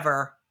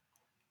 whatever,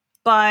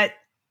 but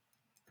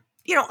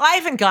I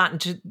haven't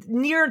gotten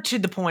near to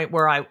the point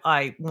where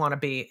I want to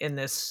be in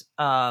this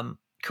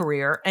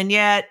career, and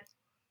yet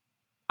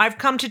I've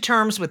come to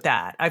terms with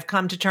that. I've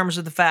come to terms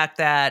with the fact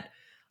that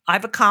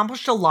I've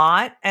accomplished a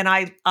lot, and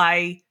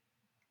I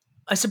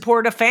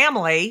support a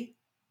family,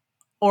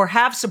 or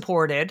have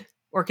supported,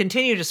 or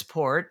continue to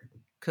support,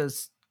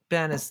 because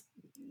Ben is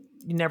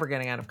never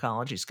getting out of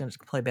college. He's going to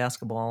play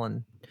basketball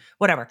and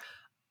whatever.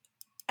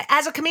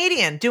 As a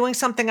comedian, doing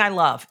something I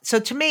love. So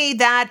to me,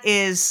 that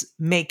is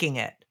making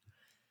it.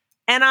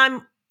 And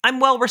I'm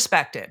well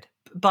respected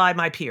by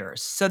my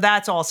peers. So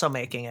that's also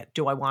making it.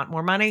 Do I want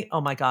more money?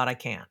 Oh my God, I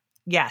can't.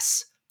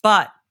 Yes.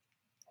 But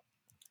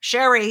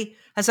Sherri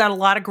has had a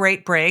lot of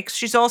great breaks.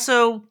 She's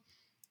also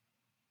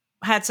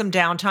had some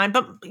downtime,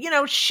 but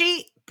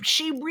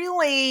she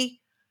really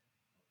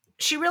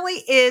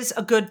is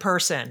a good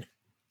person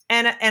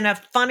and a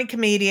funny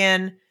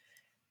comedian.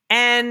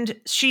 And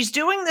she's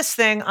doing this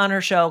thing on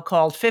her show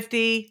called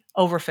 50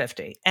 Over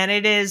 50. And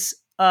it is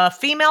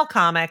female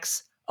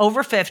comics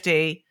over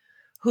 50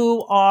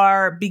 who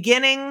are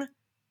beginning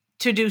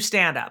to do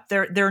stand-up.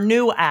 They're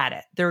new at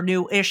it. They're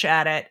new-ish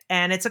at it.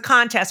 And it's a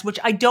contest, which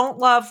I don't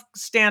love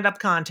stand-up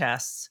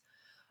contests.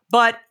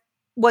 But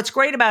what's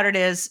great about it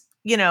is,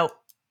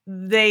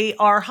 they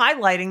are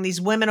highlighting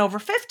these women over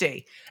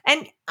 50.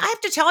 And I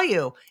have to tell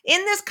you,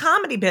 in this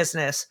comedy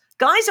business,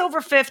 guys over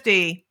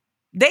 50,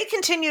 they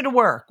continue to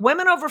work.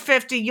 Women over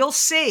 50, you'll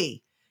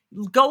see.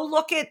 Go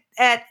look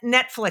at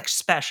Netflix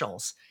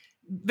specials.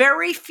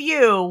 Very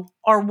few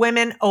are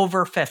women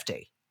over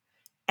 50.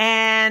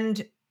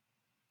 And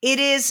it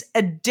is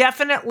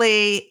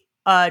definitely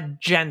a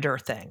gender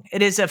thing.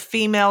 It is a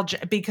female,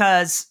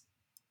 because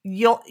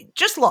you'll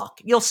just look,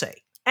 you'll see.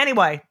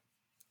 Anyway,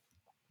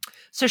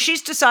 so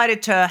she's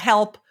decided to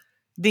help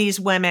these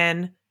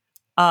women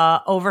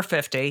over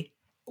 50,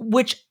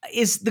 which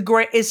is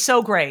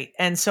so great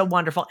and so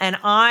wonderful. And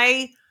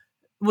I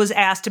was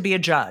asked to be a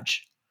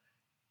judge.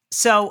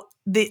 So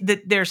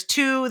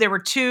there were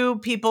 2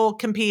 people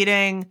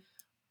competing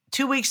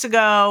 2 weeks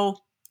ago.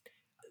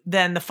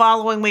 Then the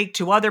following week,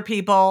 2 other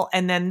people.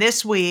 And then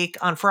this week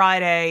on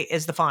Friday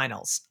is the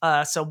finals.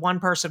 So one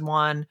person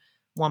won,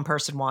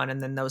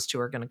 and then those 2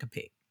 are going to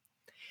compete.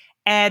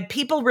 And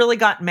people really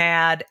got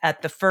mad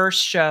at the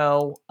first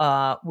show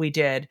we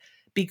did,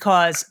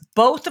 because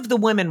both of the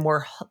women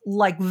were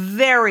like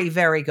very,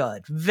 very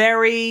good,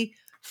 very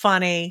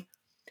funny.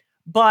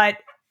 But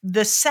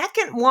the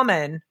second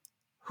woman,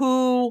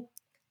 who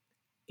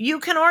you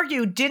can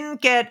argue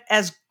didn't get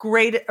as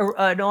great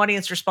an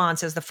audience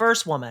response as the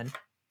first woman,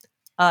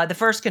 the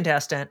first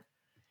contestant,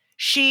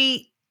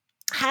 she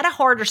had a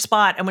harder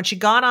spot. And when she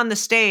got on the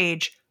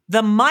stage,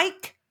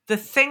 the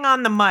thing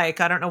on the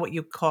mic, I don't know what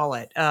you call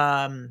it.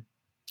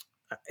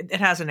 It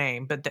has a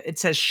name, but it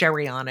says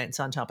Sherri on it. It's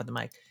on top of the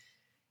mic.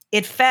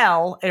 It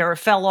fell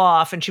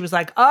off, and she was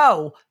like,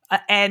 "Oh,"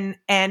 and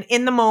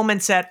in the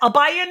moment said, "I'll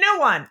buy you a new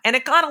one." And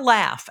it got a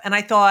laugh. And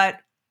I thought,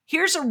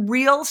 here's a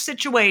real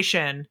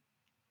situation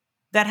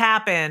that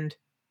happened,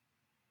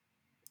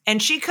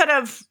 and she could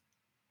have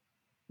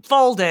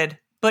folded,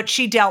 but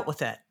she dealt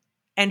with it,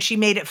 and she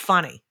made it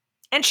funny.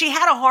 And she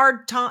had a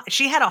hard time.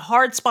 She had a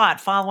hard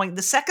spot following.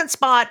 The second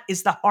spot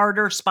is the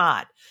harder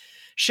spot.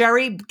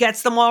 Sherri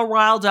gets them all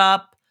riled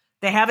up.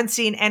 They haven't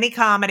seen any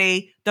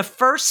comedy. The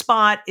first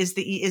spot is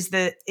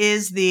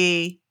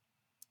the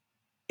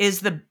is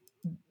the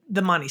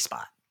money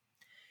spot.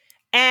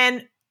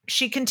 And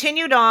she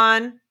continued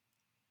on.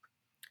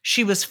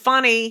 She was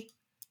funny.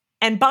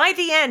 And by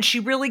the end, she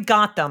really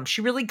got them.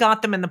 She really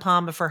got them in the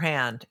palm of her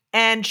hand.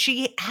 And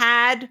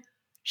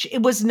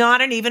it was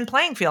not an even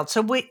playing field.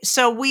 So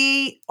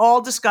we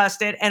all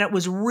discussed it, and it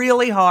was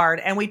really hard.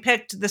 And we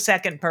picked the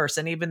second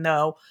person, even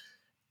though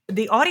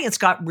the audience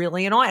got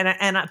really annoyed.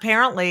 And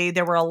apparently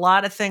there were a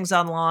lot of things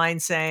online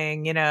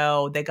saying,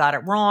 they got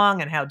it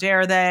wrong and how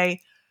dare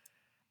they.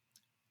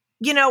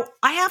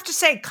 I have to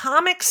say,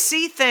 comics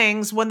see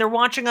things when they're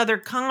watching other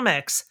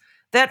comics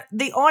that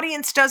the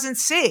audience doesn't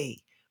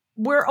see.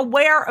 We're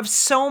aware of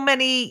so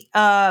many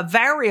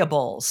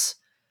variables.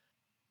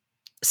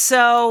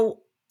 So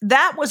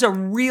that was a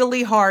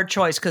really hard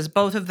choice because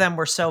both of them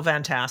were so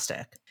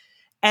fantastic.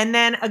 And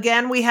then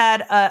again, we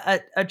had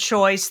a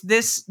choice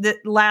this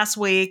last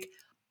week.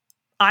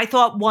 I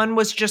thought one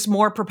was just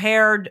more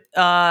prepared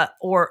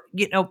or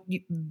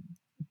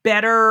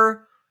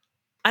better.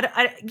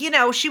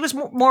 She was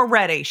more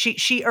ready.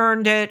 She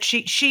earned it.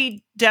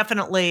 She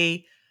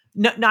definitely.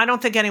 No, I don't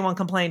think anyone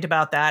complained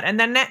about that. And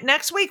then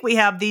next week we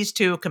have these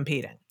two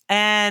competing,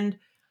 and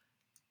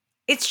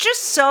it's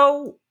just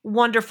so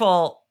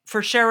wonderful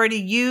for Sherry to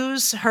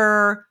use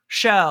her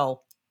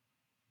show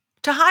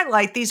to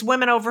highlight these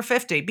women over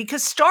 50,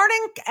 because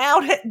starting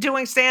out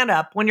doing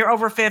stand-up when you're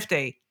over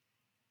 50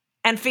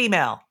 and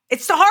female,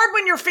 it's hard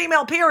when you're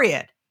female,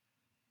 period.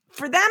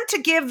 For them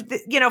to give,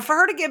 for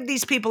her to give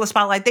these people a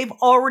spotlight, they've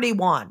already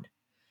won.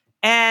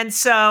 And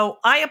so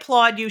I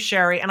applaud you,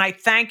 Sherry, and I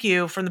thank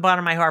you from the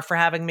bottom of my heart for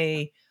having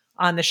me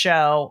on the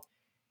show.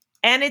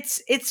 And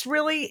it's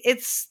really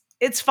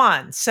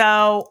fun.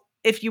 So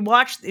if you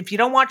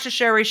don't watch the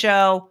Sherry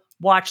show,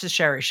 watch the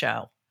Sherry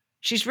show.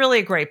 She's really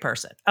a great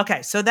person.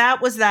 Okay, so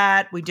that was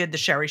that. We did the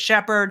Sherry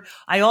Shepherd.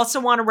 I also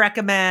want to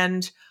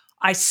recommend,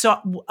 I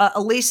saw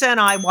Elisa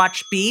and I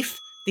watched Beef,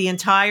 the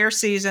entire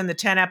season, the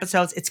 10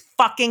 episodes. It's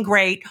fucking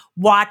great.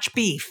 Watch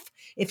Beef.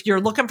 If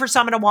you're looking for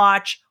someone to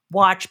watch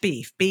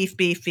Beef. Beef.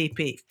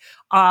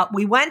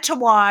 We went to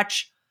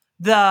watch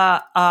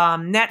the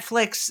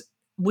Netflix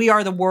We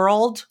Are the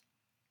World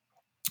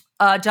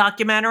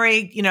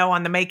documentary,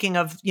 on the making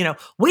of,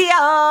 We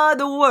Are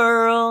the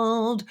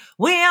World,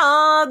 We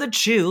Are the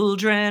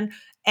Children.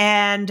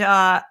 And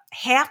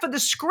half of the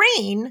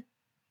screen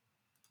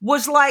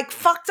was like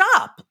fucked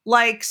up,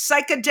 like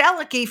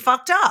psychedelic-y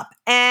fucked up.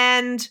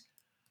 And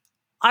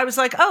I was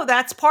like, oh,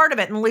 that's part of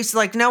it. And Lisa's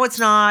like, no, it's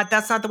not.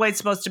 That's not the way it's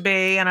supposed to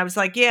be. And I was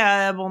like,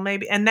 yeah, well,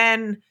 maybe. And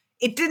then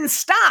it didn't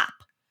stop.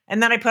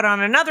 And then I put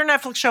on another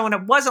Netflix show and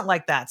it wasn't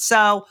like that.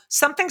 So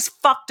something's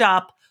fucked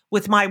up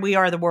with my We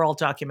Are the World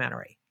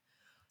documentary.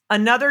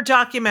 Another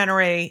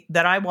documentary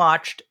that I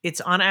watched,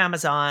 it's on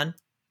Amazon.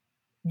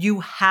 You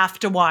have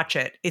to watch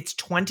it. It's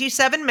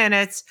 27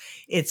 minutes.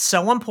 It's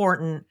so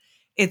important.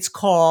 It's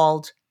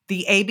called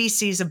The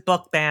ABCs of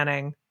Book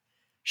Banning.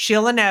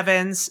 Sheila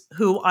Nevins,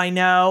 who I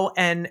know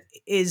and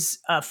is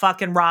a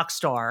fucking rock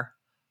star,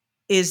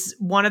 is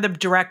one of the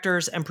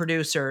directors and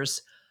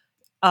producers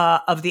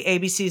of the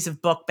ABCs of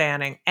Book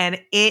Banning.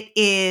 And it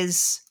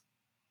is,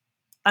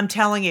 I'm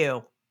telling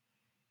you,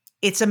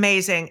 it's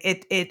amazing.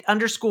 It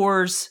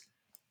underscores,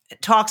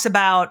 it talks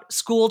about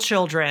school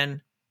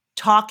children,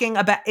 talking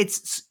about,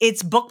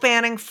 it's book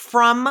banning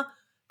from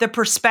the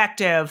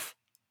perspective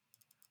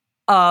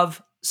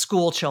of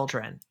school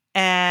children.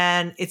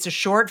 And it's a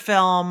short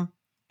film.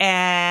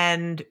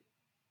 And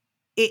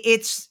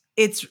it's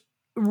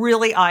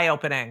really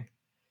eye-opening.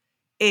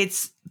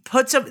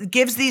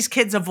 Gives these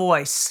kids a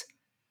voice,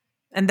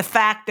 and the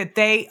fact that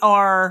they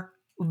are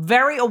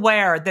very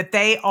aware that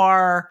they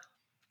are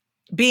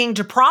being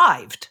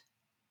deprived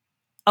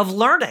of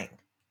learning,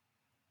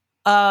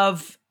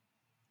 of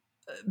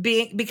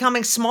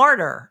becoming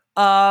smarter,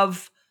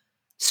 of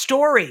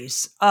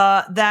stories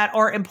that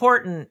are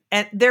important,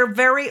 and they're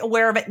very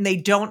aware of it, and they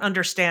don't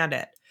understand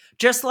it.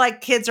 Just like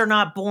kids are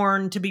not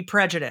born to be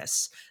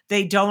prejudiced.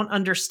 They don't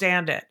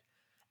understand it.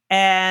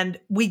 And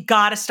we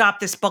got to stop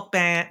this book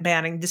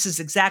banning. This is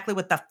exactly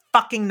what the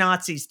fucking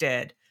Nazis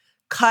did.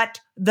 Cut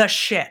the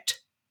shit.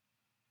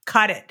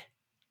 Cut it.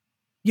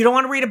 You don't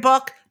want to read a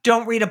book?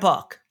 Don't read a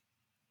book.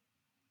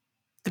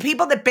 The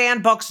people that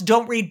ban books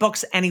don't read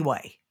books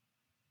anyway.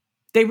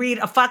 They read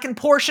a fucking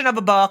portion of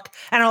a book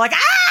and are like,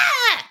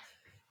 ah!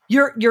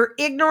 You're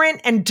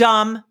ignorant and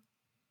dumb.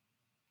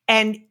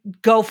 And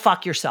go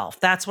fuck yourself.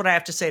 That's what I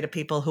have to say to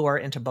people who are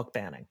into book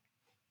banning.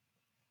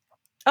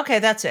 Okay,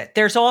 that's it.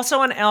 There's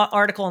also an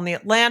article in The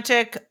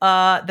Atlantic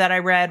that I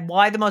read,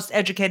 Why the Most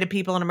Educated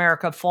People in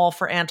America Fall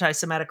for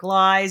Anti-Semitic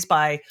Lies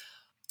by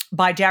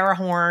Dara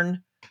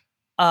Horn,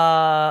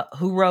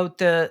 who wrote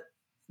the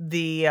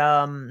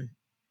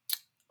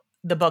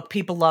book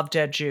People Love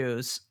Dead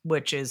Jews,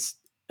 which is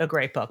a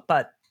great book.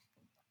 But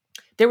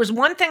there was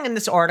one thing in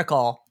this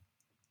article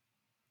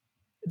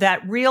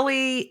that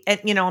really,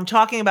 I'm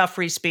talking about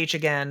free speech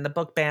again, the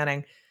book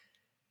banning,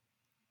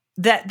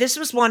 that this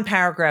was one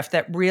paragraph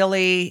that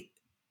really,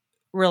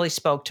 really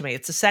spoke to me.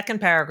 It's the second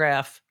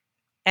paragraph,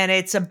 and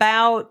it's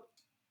about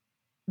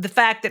the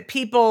fact that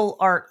people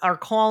are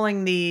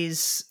calling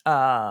these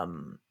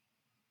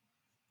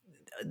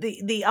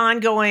the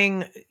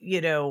ongoing,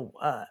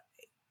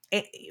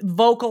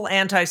 vocal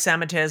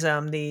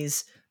anti-Semitism,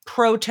 these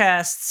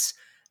protests,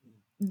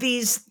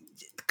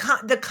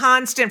 the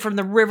constant from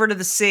the river to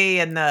the sea,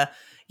 and the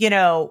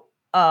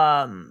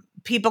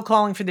people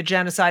calling for the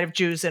genocide of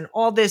Jews, and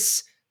all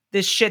this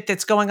shit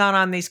that's going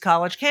on these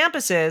college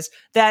campuses,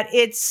 that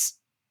it's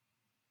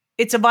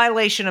a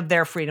violation of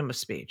their freedom of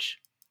speech.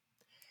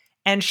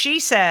 And she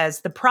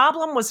says the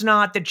problem was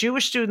not that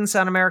Jewish students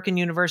on American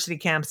university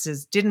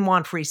campuses didn't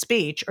want free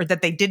speech or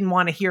that they didn't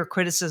want to hear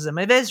criticism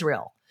of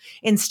Israel.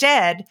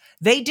 Instead,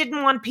 they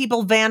didn't want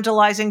people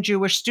vandalizing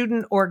Jewish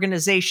student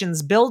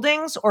organizations'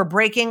 buildings or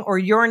breaking or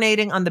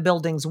urinating on the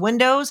building's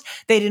windows.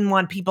 They didn't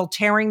want people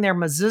tearing their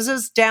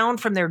mezuzahs down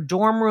from their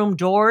dorm room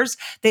doors.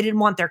 They didn't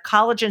want their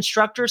college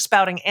instructors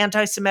spouting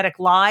anti-Semitic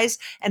lies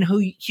and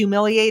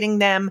humiliating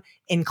them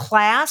in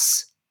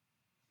class.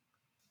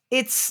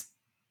 It's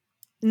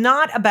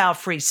not about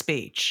free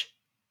speech.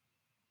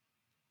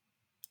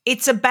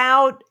 It's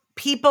about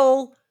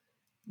people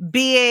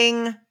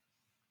being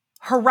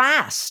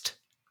harassed.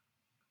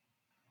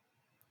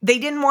 They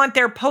didn't want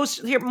their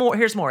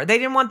here's more. They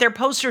didn't want their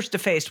posters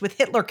defaced with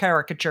Hitler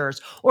caricatures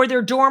or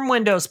their dorm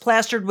windows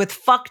plastered with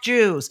 "fuck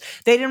Jews."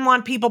 They didn't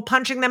want people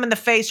punching them in the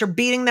face or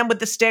beating them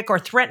with a stick or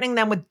threatening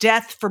them with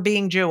death for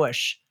being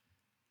Jewish.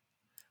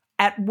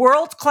 At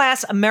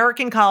world-class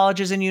American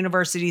colleges and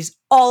universities,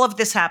 all of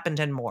this happened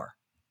and more.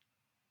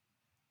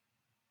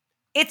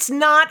 It's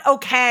not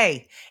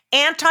okay.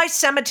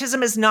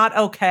 Anti-Semitism is not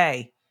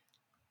okay.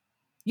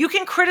 You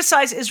can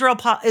criticize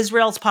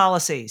Israel's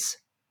policies,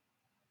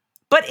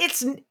 but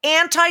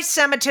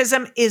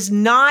anti-Semitism is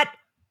not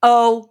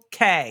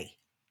okay.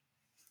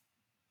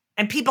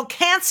 And people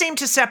can't seem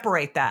to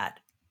separate that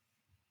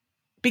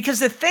because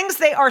the things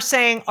they are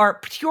saying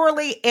are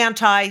purely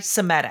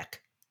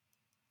anti-Semitic.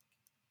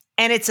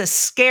 And it's a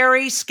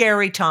scary,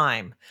 scary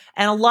time.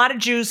 And a lot of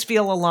Jews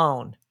feel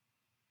alone.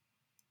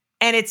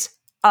 And it's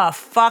a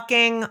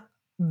fucking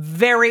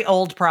very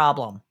old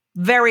problem.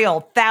 Very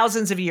old.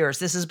 Thousands of years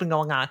this has been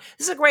going on.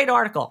 This is a great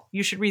article.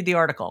 You should read the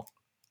article.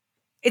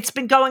 It's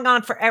been going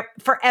on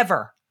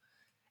forever.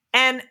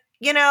 And,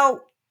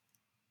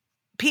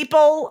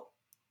 people,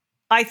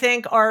 I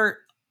think,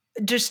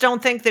 just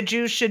don't think that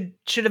Jews should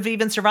have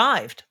even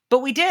survived. But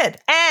we did.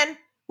 And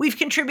we've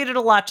contributed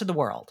a lot to the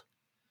world.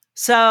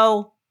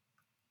 So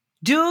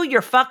do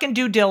your fucking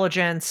due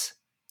diligence.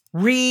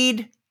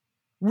 Read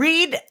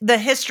the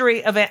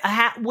history of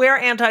where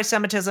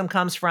anti-Semitism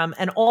comes from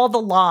and all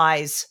the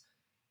lies.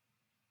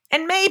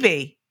 And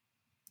maybe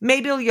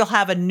you'll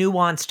have a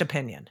nuanced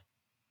opinion.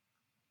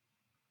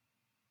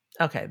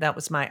 Okay, that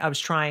was I was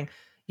trying,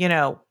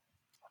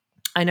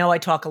 I know I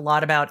talk a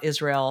lot about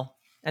Israel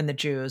and the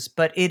Jews,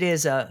 but it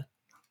is a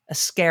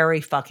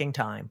scary fucking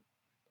time.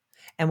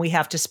 And we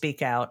have to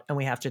speak out and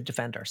we have to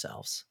defend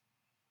ourselves.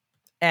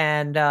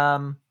 And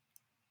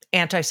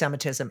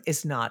anti-Semitism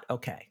is not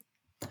okay.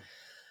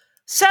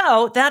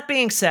 So that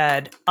being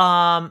said,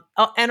 and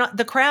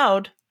the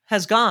crowd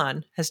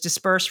has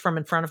dispersed from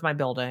in front of my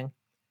building,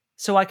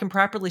 so I can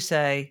properly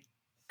say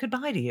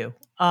goodbye to you.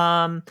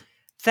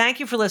 Thank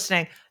you for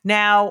listening.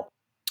 Now,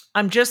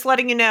 I'm just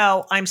letting you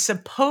know, I'm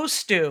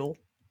supposed to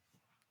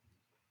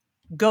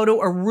go to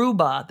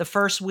Aruba the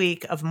first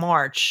week of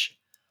March,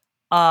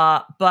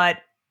 but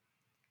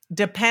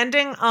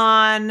depending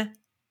on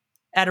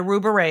at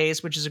Aruba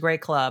Rays, which is a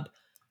great club,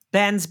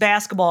 Ben's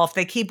basketball, if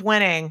they keep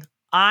winning,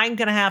 I'm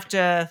going to have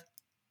to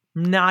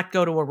not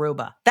go to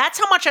Aruba. That's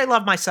how much I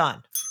love my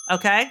son.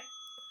 Okay.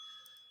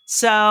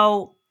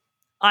 So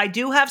I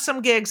do have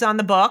some gigs on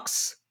the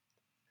books.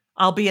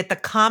 I'll be at the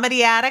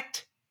Comedy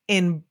Addict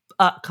in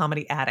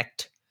Comedy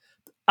Addict.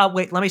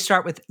 Wait, let me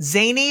start with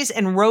Zanies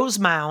in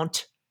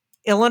Rosemount,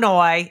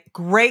 Illinois.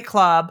 Great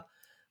club.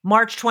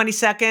 March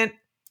 22nd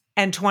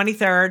and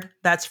 23rd.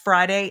 That's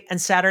Friday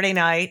and Saturday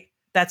night.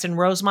 That's in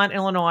Rosemount,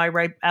 Illinois,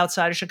 right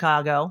outside of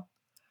Chicago.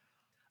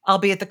 I'll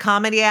be at the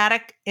Comedy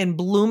Attic in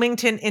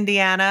Bloomington,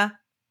 Indiana,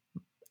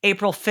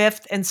 April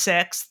 5th and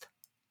 6th.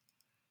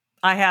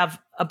 I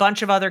have a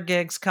bunch of other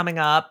gigs coming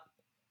up,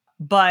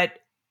 but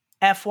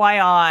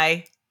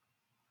FYI,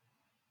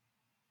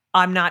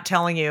 I'm not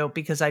telling you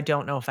because I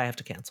don't know if I have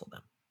to cancel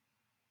them.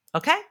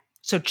 Okay?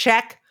 So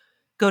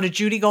go to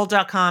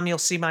judygold.com. You'll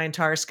see my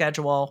entire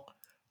schedule.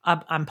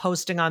 I'm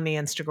posting on the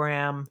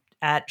Instagram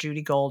at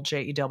judygold,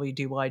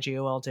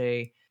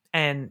 JEWDYGOLD.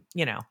 And,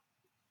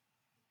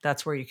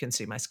 that's where you can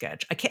see my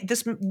sketch.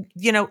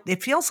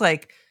 It feels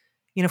like,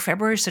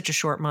 February is such a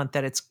short month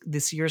that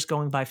this year's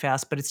going by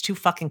fast, but it's too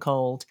fucking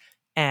cold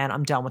and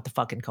I'm done with the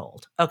fucking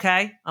cold.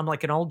 Okay? I'm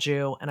like an old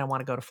Jew and I want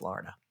to go to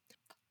Florida.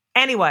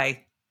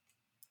 Anyway,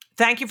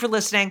 thank you for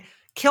listening.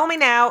 Kill Me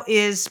Now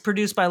is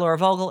produced by Laura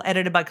Vogel,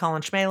 edited by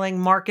Colin Schmaling,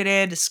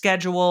 marketed,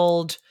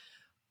 scheduled,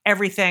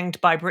 everything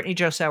by Brittany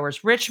Jo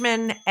Sowers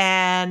Richmond.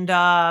 And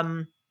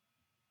I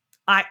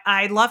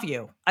love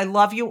you. I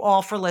love you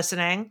all for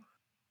listening.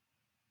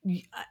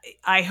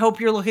 I hope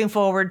you're looking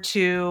forward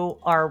to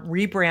our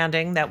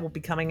rebranding that will be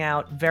coming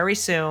out very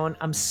soon.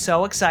 I'm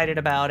so excited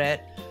about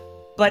it.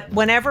 But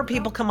whenever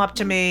people come up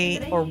to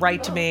me or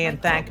write to me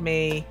and thank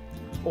me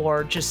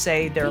or just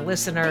say they're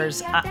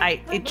listeners,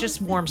 it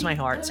just warms my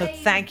heart. So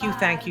thank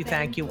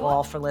you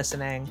all for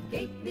listening.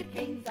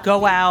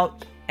 Go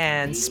out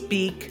and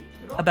speak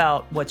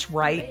about what's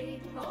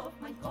right.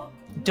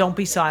 Don't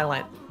be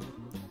silent,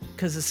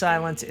 because the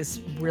silence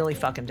is really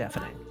fucking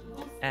deafening.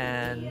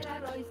 And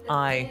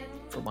I,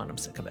 for one, am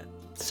sick of it.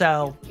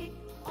 So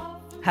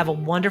have a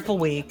wonderful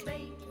week.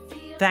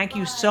 Thank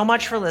you so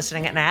much for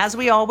listening. And as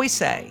we always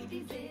say,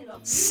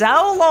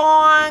 so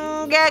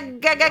long.